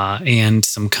and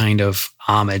some kind of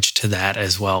homage to that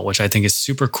as well, which I think is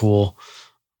super cool.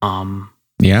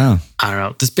 Yeah. I don't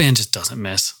know. This band just doesn't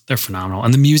miss. They're phenomenal.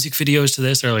 And the music videos to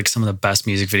this are like some of the best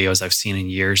music videos I've seen in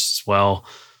years as well.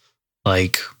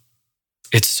 Like,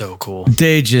 it's so cool.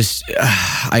 They just,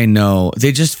 I know.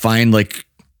 They just find like,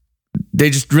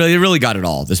 they just really got it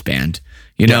all, this band.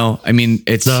 You know? I mean,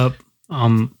 it's... The,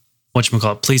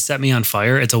 whatchamacallit, Please Set Me on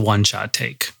Fire. It's a one-shot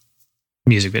take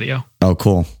music video. Oh,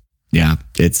 cool. Yeah.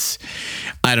 It's,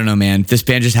 I don't know, man. This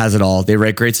band just has it all. They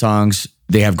write great songs.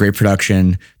 They have great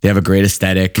production. They have a great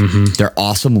aesthetic. They're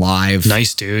awesome live.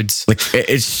 Nice dudes. Like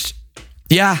it's,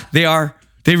 yeah, they are.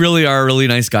 They really are really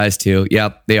nice guys too.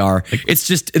 Yep, they are. It's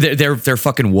just they're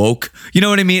fucking woke. You know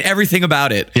what I mean? Everything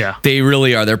about it. Yeah, they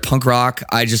really are. They're punk rock.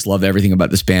 I just love everything about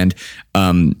this band.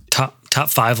 Top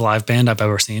 5 live band I've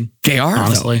ever seen. They are,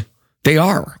 honestly. Though. They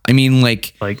are. I mean,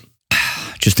 like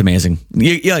just amazing.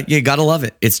 You gotta love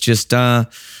it. It's just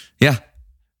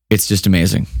it's just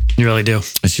amazing. You really do.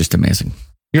 It's just amazing.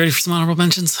 You ready for some honorable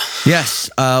mentions? Yes.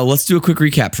 Let's do a quick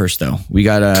recap first, though. We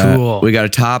got a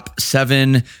top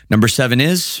 7. Number 7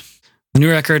 is the new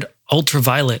record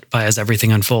Ultraviolet by As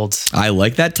Everything Unfolds. I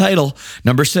like that title.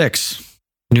 Number 6,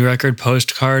 new record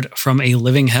Postcard from a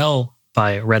Living Hell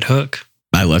by Red Hook.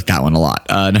 I like that one a lot.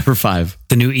 Number 5,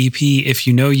 the new EP If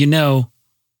You Know You Know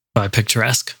by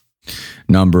Picturesque.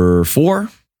 Number 4,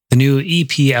 the new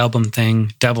EP album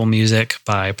thing, Devil Music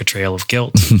by Betrayal of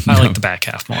Guilt. I like the back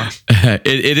half more.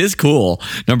 It is cool.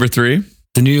 Number 3,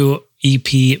 the new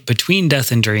EP Between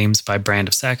Death and Dreams by Brand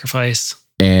of Sacrifice.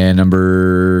 And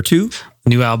number 2, the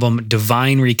new album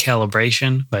Divine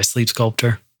Recalibration by Sleep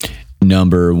Sculptor.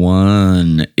 Number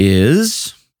 1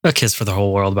 is A Kiss for the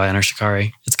Whole World by Enter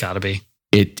Shikari. It's got to be.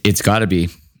 It's got to be.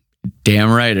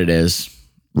 Damn right it is.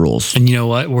 Rules. And you know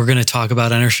what? We're going to talk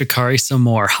about Enter Shikari some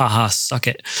more. Haha, suck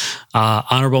it.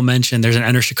 Honorable mention, there's an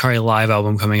Enter Shikari live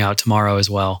album coming out tomorrow as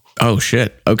well. Oh,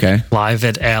 shit. Okay. Live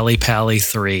at Alley Pally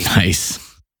 3. Nice.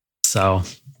 So,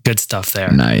 good stuff there.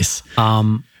 Nice.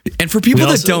 And for people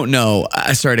that don't know,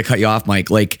 sorry to cut you off, Mike.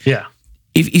 Like, yeah.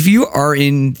 If you are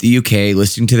in the UK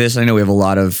listening to this, I know we have a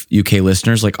lot of UK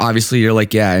listeners. Like, obviously, you're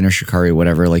like, yeah, Enter Shikari,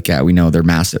 whatever. Like, yeah, we know they're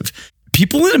massive.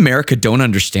 people in America don't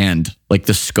understand like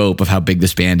the scope of how big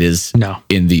this band is No.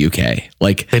 in the UK.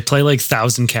 Like They play like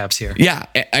 1,000 caps here. yeah,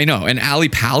 I know. And Ali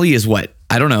Pali is what?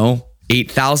 I don't know,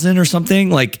 8,000 or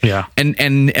something. Like Yeah. And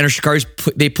Shikari's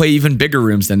they play even bigger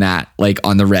rooms than that, like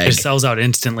on the reg. It sells out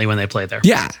instantly when they play there.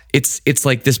 Yeah, it's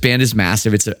like this band is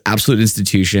massive. It's an absolute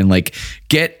institution. Like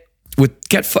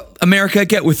America,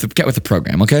 get with the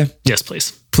program, okay? Yes,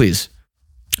 please. Please.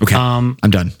 Okay, I'm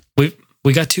done.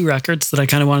 We got 2 records that I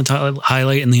kind of wanted to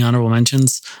highlight in the honorable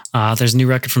mentions. There's a new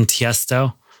record from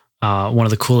Tiesto, one of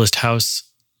the coolest house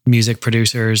music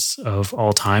producers of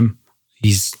all time.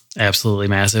 He's absolutely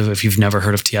massive. If you've never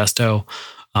heard of Tiesto,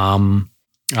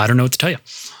 I don't know what to tell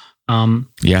you.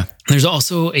 Yeah. There's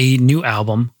also a new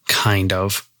album,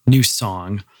 new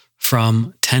song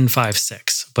from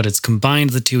 1056, but it's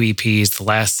combined the 2 EPs, the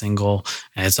last single,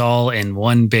 and it's all in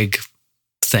one big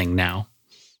thing now.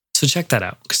 So check that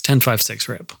out, because 1056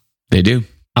 rip. They do.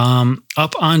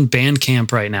 Up on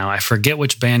Bandcamp right now. I forget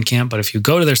which Bandcamp, but if you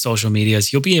go to their social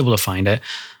medias, you'll be able to find it.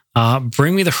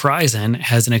 Bring Me the Horizon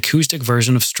has an acoustic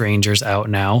version of Strangers out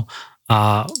now,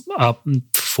 up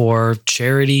for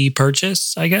charity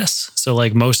purchase, I guess. So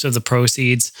like most of the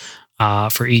proceeds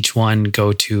for each one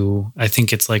go to, I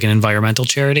think it's like an environmental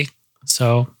charity.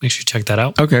 So make sure you check that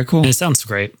out. Okay, cool. And it sounds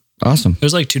great. Awesome. It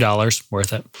was like $2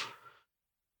 worth it.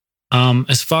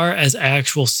 As far as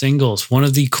actual singles, one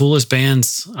of the coolest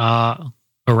bands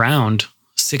around,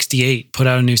 68, put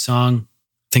out a new song.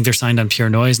 I think they're signed on Pure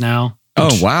Noise now.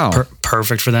 Oh, wow.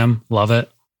 Perfect for them. Love it.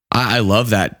 I love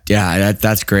that. Yeah,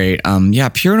 that's great. Yeah,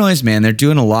 Pure Noise, man, they're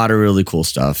doing a lot of really cool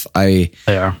stuff. They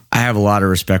are. I have a lot of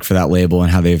respect for that label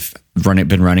and how they've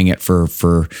been running it for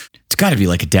it's got to be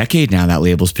like a decade now. That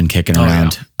label's been kicking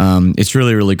around. Yeah. It's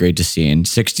really, really great to see. And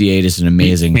 68 is an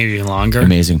amazing, maybe even longer,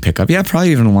 amazing pickup. Yeah,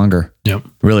 probably even longer. Yep.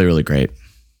 Really, really great.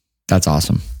 That's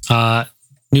awesome.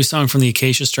 New song from the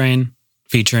Acacia Strain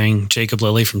featuring Jacob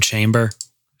Lilly from Chamber.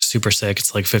 Super sick.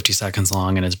 It's like 50 seconds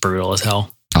long and it's brutal as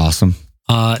hell. Awesome.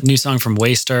 New song from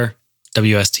Waster,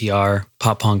 WSTR,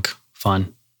 pop punk,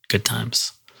 fun, good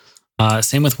times.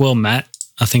 Same with Will Met,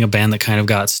 I think a band that kind of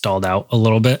got stalled out a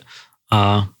little bit,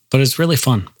 but it's really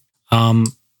fun.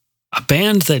 A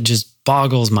band that just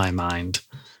boggles my mind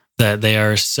that they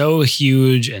are so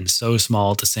huge and so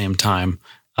small at the same time.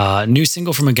 New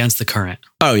single from Against the Current.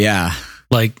 Oh, yeah.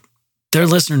 Like their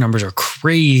listener numbers are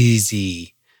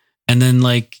crazy. And then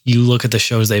like you look at the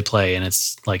shows they play and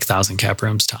it's like 1,000 cap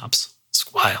rooms tops.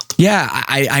 It's wild. Yeah,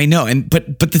 I know.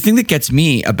 But the thing that gets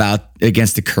me about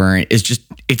Against the Current is just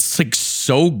it's like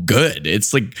so good.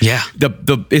 It's like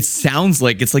it sounds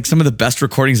like it's like some of the best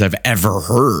recordings I've ever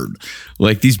heard.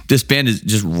 Like this band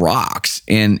just rocks.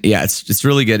 And yeah, it's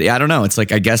really good. Yeah, I don't know. It's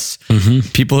like I guess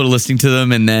people are listening to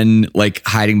them and then like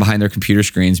hiding behind their computer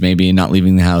screens maybe and not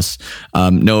leaving the house.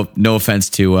 No offense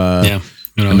to I'm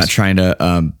not trying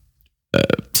to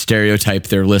stereotype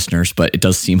their listeners, but it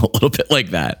does seem a little bit like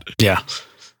that. Yeah.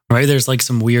 Right. There's like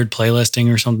some weird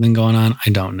playlisting or something going on. I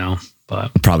don't know,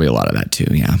 but probably a lot of that too.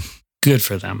 Yeah. Good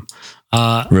for them.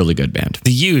 Really good band.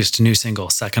 The Used, new single,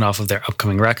 second off of their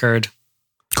upcoming record.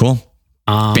 Cool.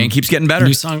 Band keeps getting better.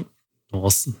 New song. Well,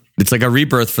 it's like a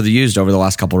rebirth for the Used over the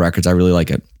last couple records. I really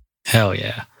like it. Hell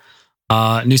yeah.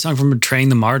 New song from Betraying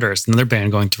the Martyrs, another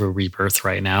band going through a rebirth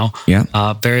right now.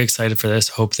 Yeah. Very excited for this.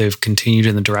 Hope they've continued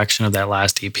in the direction of that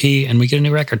last EP and we get a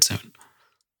new record soon.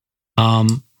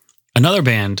 Another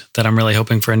band that I'm really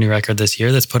hoping for a new record this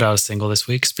year that's put out a single this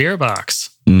week, Spiritbox.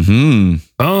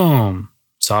 Boom.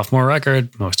 Sophomore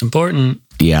record, most important.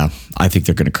 Yeah, I think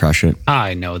they're going to crush it.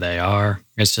 I know they are.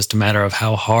 It's just a matter of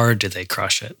how hard do they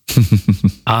crush it.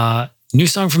 New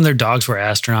song from their Dogs Were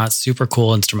Astronauts. Super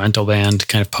cool instrumental band,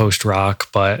 kind of post-rock,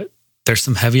 but there's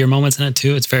some heavier moments in it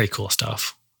too. It's very cool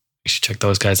stuff. You should check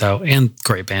those guys out. And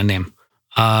great band name.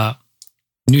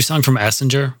 New song from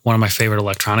Essinger, one of my favorite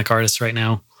electronic artists right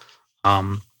now.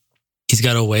 He's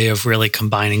got a way of really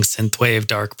combining synthwave,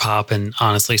 dark pop, and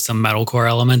honestly some metalcore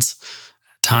elements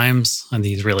at times. And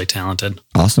he's really talented.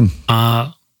 Awesome.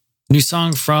 New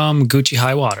song from Gucci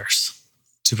High Waters.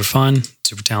 Super fun,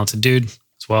 super talented dude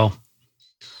as well.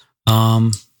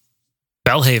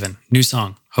 Bellhaven, new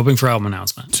song. Hoping for album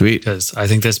announcement. Sweet. Because I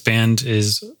think this band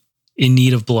is in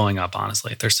need of blowing up,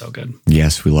 honestly. They're so good.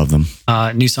 Yes, we love them.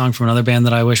 New song from another band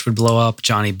that I wish would blow up,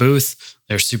 Johnny Booth.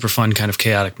 They're super fun, kind of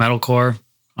chaotic metalcore.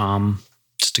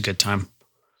 Just a good time.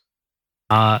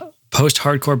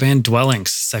 Post-hardcore band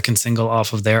Dwellings, second single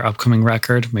off of their upcoming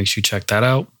record. Make sure you check that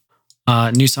out.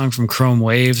 New song from Chrome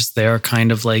Waves. They're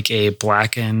kind of like a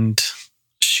blackened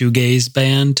shoegaze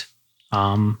band.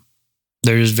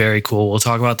 They're just very cool. We'll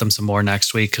talk about them some more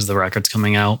next week because the record's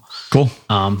coming out. Cool.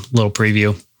 Little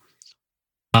preview.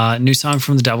 New song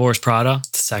from The Devil Wears Prada,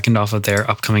 the second off of their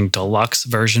upcoming deluxe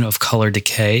version of Color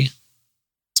Decay.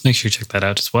 Let's make sure you check that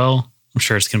out as well. I'm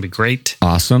sure it's going to be great.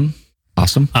 Awesome.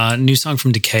 New song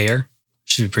from Decayer.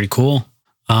 Should be pretty cool.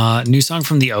 New song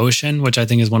from The Ocean, which I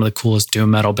think is one of the coolest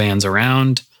doom metal bands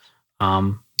around.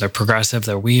 They're progressive.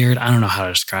 They're weird. I don't know how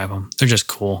to describe them. They're just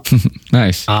cool.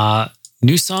 Nice.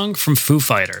 New song from Foo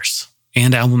Fighters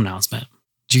and album announcement.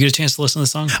 Did you get a chance to listen to the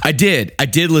song? I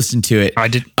did listen to it. I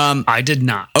did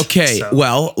not. Okay. So.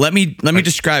 Well, let me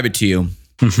describe it to you.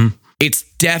 Mm-hmm. It's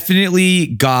definitely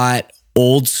got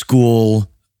old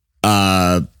school,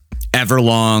 Everlong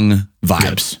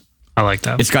vibes. Good. I like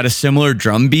that. It's got a similar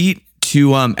drum beat to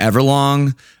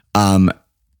Everlong,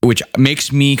 which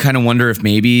makes me kind of wonder if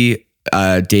maybe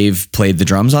Dave played the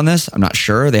drums on this. I'm not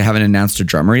sure. They haven't announced a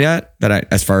drummer yet,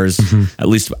 as far as at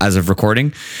least as of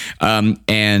recording,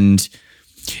 and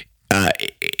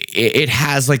it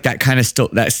has like that kind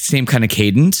of that same kind of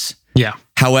cadence. Yeah.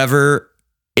 However,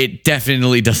 it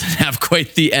definitely doesn't have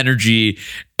quite the energy,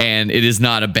 and it is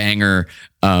not a banger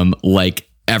like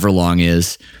Everlong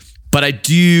is. But I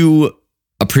do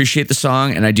appreciate the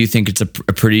song, and I do think it's a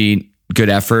pretty good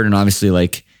effort. And obviously,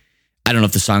 like, I don't know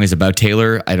if the song is about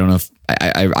Taylor. I don't know if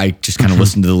I just kind of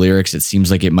listened to the lyrics. It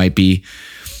seems like it might be.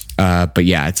 But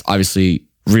yeah, it's obviously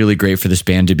really great for this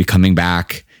band to be coming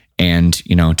back and,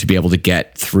 to be able to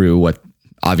get through what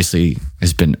obviously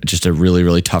has been just a really,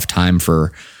 really tough time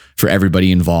for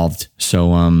everybody involved.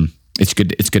 So it's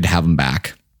good. It's good to have them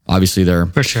back. Obviously, they're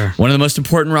for sure one of the most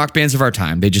important rock bands of our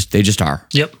time. They just are.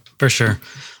 Yep, for sure.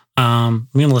 I'm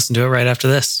going to listen to it right after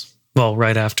this. Well,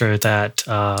 right after that,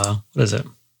 what is it?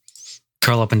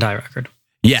 Curl Up and Die record.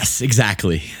 Yes,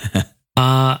 exactly.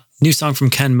 New song from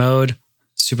Ken Mode.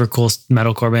 Super cool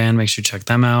metalcore band. Make sure you check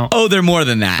them out. Oh, they're more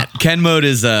than that. Ken Mode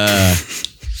is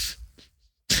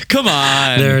come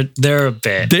on. They're a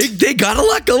bit. They got a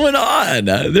lot going on.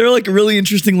 They're like a really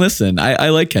interesting listen. I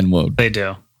like Ken Mode. They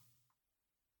do.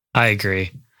 I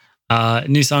agree.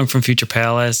 New song from Future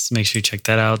Palace. Make sure you check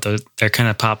that out. They're kind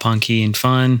of pop punky and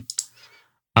fun.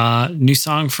 New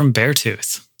song from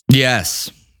Beartooth.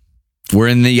 Yes. We're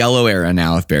in the yellow era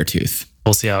now with Beartooth.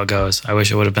 We'll see how it goes. I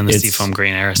wish it would have been the Seafoam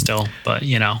Green era still, but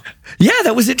Yeah,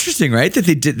 that was interesting, right? That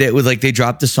they did that was like they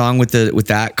dropped the song with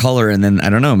that color, and then I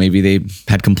don't know, maybe they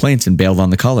had complaints and bailed on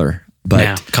the color. But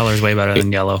yeah, color's way better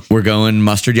than yellow. We're going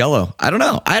mustard yellow. I don't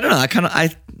know.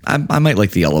 I might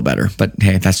like the yellow better, but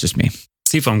hey, that's just me.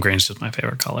 Seafoam Green is just my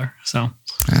favorite color. So,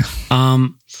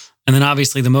 and then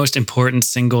obviously the most important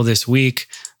single this week,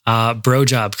 Bro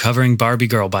Job covering Barbie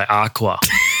Girl by Aqua.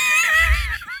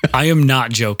 I am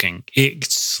not joking. It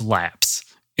slaps.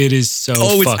 It is so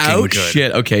fucking good.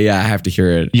 Shit. Okay, yeah, I have to hear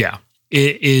it. Yeah.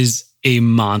 It is a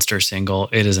monster single.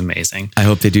 It is amazing. I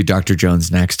hope they do Dr.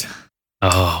 Jones next.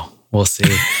 Oh, we'll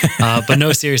see. But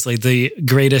no, seriously, the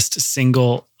greatest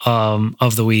single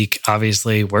of the week,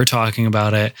 obviously, we're talking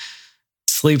about it.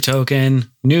 Sleep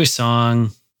Token, new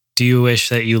song, Do You Wish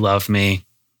That You Loved Me?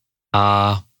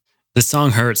 The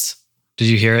song hurts. Did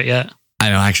you hear it yet? I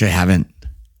don't actually haven't.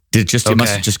 It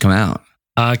must have just come out.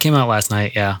 It came out last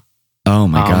night, yeah. Oh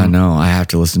my God, no, I have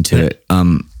to listen to it.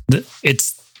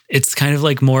 It's kind of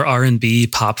like more R&B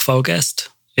pop focused.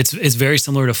 It's very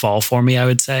similar to Fall for me, I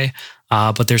would say.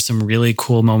 But there's some really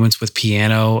cool moments with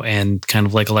piano and kind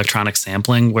of like electronic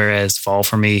sampling, whereas Fall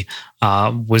for me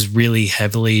was really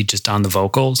heavily just on the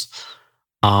vocals.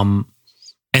 And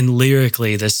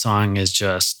lyrically, this song is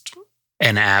just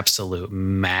an absolute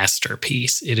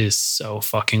masterpiece. It is so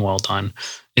fucking well done.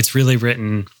 It's really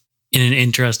written in an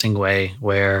interesting way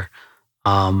where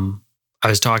I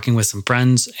was talking with some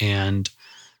friends and,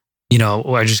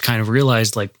 I just kind of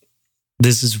realized like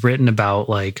this is written about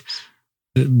like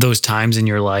those times in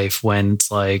your life when it's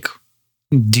like,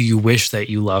 do you wish that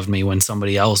you loved me when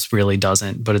somebody else really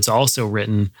doesn't? But it's also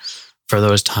written for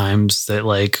those times that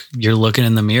like you're looking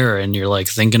in the mirror and you're like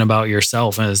thinking about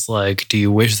yourself and it's like, do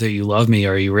you wish that you love me?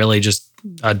 Or are you really just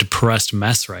a depressed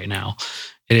mess right now?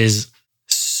 It is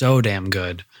so damn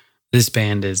good. This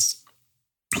band is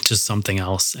just something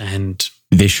else. And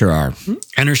they sure are.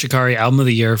 Enter Shikari album of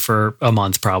the year for a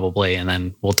month probably. And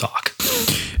then we'll talk.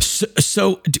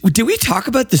 So did we talk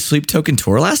about the Sleep Token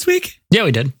tour last week? Yeah,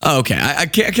 we did. Oh, okay. I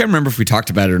can't remember if we talked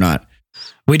about it or not.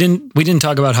 We didn't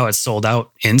talk about how it sold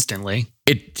out instantly.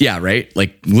 Yeah, right.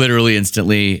 Like literally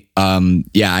instantly.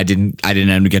 Yeah, I didn't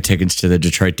end up get tickets to the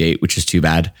Detroit date, which is too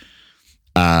bad.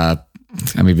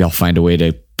 Maybe I'll find a way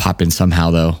to pop in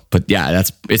somehow though. But yeah,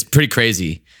 it's pretty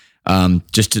crazy.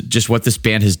 Just what this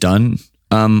band has done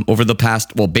over the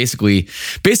past. Well, basically,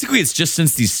 it's just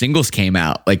since these singles came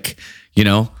out. Like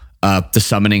the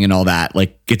Summoning and all that.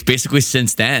 Like it's basically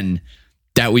since then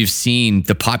that we've seen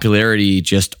the popularity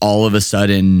just all of a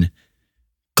sudden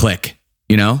click,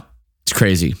 you know? It's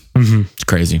crazy. Mm-hmm. It's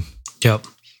crazy. Yep.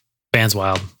 Band's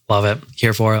wild. Love it.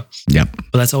 Here for it. Yep.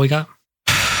 But that's all we got.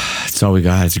 That's all we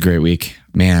got. It's a great week.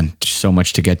 Man, so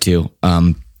much to get to.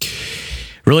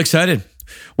 Really excited.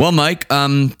 Well, Mike,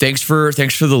 thanks for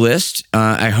the list.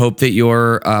 I hope that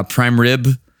your prime rib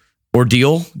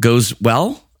ordeal goes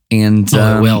well. And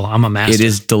it will. I'm a master. It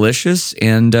is delicious.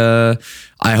 And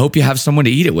I hope you have someone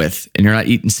to eat it with and you're not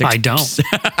eating 6 I don't.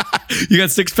 You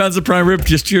got 6 pounds of prime rib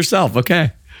just to yourself.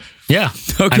 Okay. Yeah.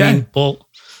 Okay. I mean, well,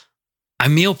 I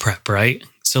meal prep, right?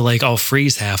 So like I'll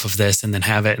freeze half of this and then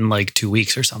have it in like 2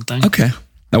 weeks or something. Okay.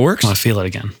 That works. I want to feel it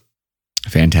again.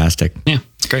 Fantastic. Yeah,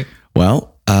 it's great.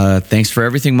 Well, thanks for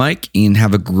everything, Mike, and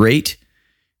have a great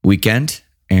weekend.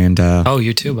 And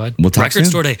you too, bud. We'll talk Record soon.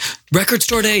 Store Day. Record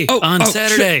Store Day on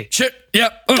Saturday. Shit.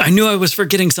 Yep. I knew I was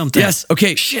forgetting something. Yes.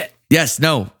 Okay. Shit. Yes.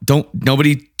 No. Don't.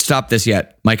 Nobody stop this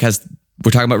yet. Mike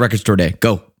we're talking about Record Store Day.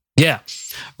 Go. Yeah.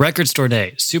 Record Store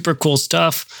Day. Super cool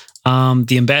stuff.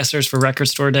 The ambassadors for Record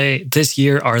Store Day this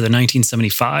year are the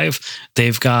 1975.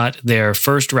 They've got their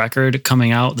first record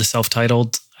coming out, the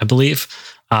self-titled, I believe,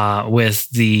 with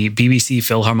the BBC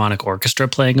Philharmonic Orchestra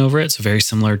playing over it. So very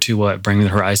similar to what Bring Me the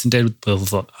Horizon did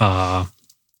with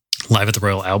Live at the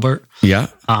Royal Albert. Yeah.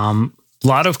 A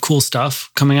lot of cool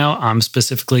stuff coming out. I'm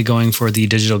specifically going for the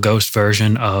Digital Ghost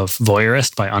version of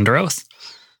Voyeurist by Underoath.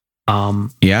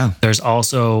 Yeah. There's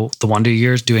also the Wonder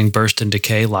Years doing Burst and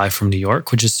Decay live from New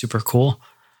York, which is super cool.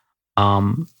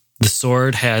 The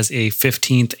Sword has a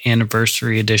 15th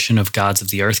anniversary edition of Gods of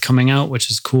the Earth coming out, which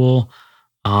is cool.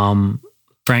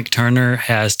 Frank Turner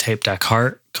has Tape Deck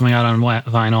Heart coming out on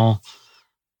vinyl.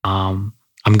 I'm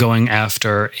going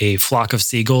after a Flock of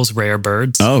Seagulls, Rare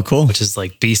Birds. Oh, cool. Which is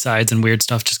like B-sides and weird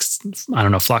stuff. Just 'cause, I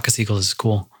don't know, Flock of Seagulls is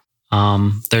cool.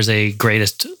 There's a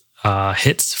Greatest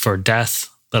Hits for Death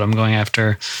that I'm going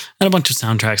after, and a bunch of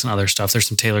soundtracks and other stuff. There's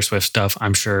some Taylor Swift stuff.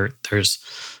 I'm sure there's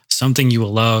something you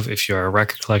will love if you're a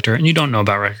record collector and you don't know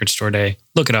about Record Store Day.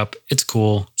 Look it up. It's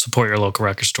cool. Support your local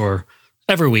record store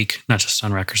every week, not just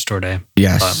on Record Store Day.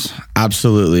 Yes,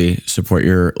 absolutely. Support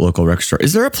your local record store.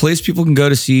 Is there a place people can go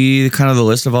to see kind of the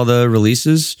list of all the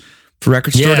releases for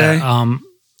Record Store Day?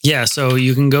 Yeah. So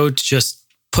you can go to just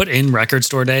put in Record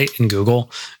Store Day in Google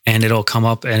and it'll come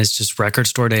up and it's just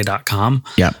recordstoreday.com.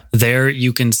 Yeah. There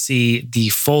you can see the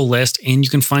full list and you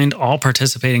can find all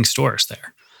participating stores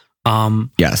there.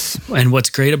 Yes. And what's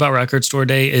great about Record Store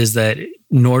Day is that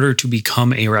in order to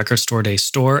become a Record Store Day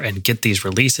store and get these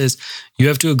releases, you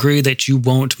have to agree that you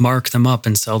won't mark them up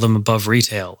and sell them above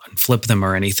retail and flip them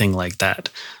or anything like that.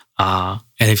 And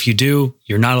if you do,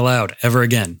 you're not allowed ever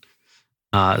again.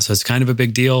 So it's kind of a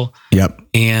big deal. Yep.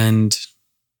 And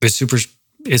it's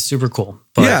super cool.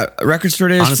 But yeah, Record Store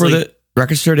Day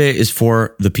is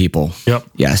for the people. Yep.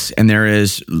 Yes, and there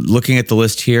is, looking at the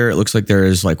list here, it looks like there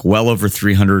is like well over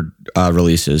 300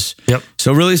 releases. Yep.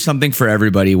 So really something for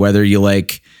everybody, whether you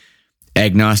like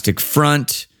Agnostic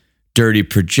Front, Dirty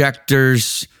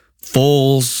Projectors,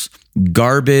 Foals,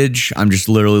 Garbage. I'm just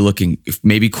literally looking,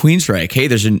 maybe Queensryche. Hey,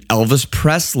 there's an Elvis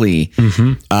Presley,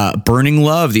 Burning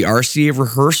Love, the RCA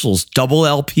Rehearsals, double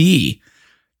LP.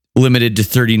 Limited to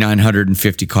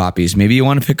 3,950 copies. Maybe you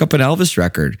want to pick up an Elvis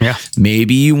record. Yeah.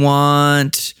 Maybe you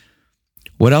want,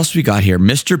 what else we got here?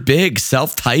 Mr. Big,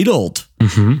 self-titled.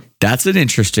 That's an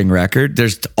interesting record.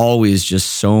 There's always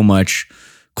just so much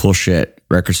cool shit.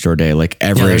 Record Store Day, like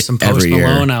there's some Post every year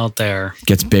Malone out there.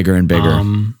 gets bigger and bigger.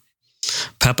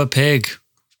 Peppa Pig,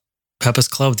 Peppa's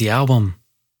Club, the album.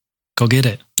 Go get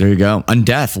it. There you go.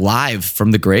 Undeath, live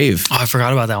from the grave. Oh, I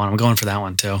forgot about that one. I'm going for that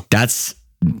one too. That's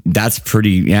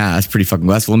pretty fucking cool.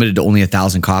 That's limited to only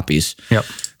 1,000 copies. Yep.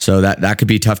 So that could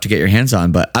be tough to get your hands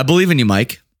on, but I believe in you,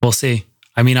 Mike. We'll see.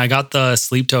 I mean, I got the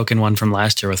Sleep Token one from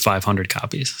last year with 500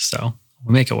 copies, so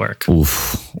we'll make it work.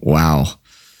 Oof. Wow.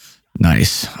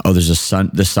 Nice. Oh, there's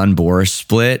the Sun Boris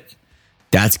split.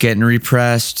 That's getting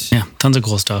repressed. Yeah, tons of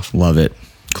cool stuff. Love it.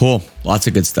 Cool. Lots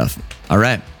of good stuff. All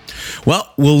right.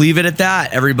 Well, we'll leave it at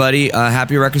that, everybody.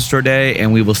 Happy Record Store Day,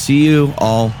 and we will see you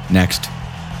all next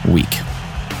week.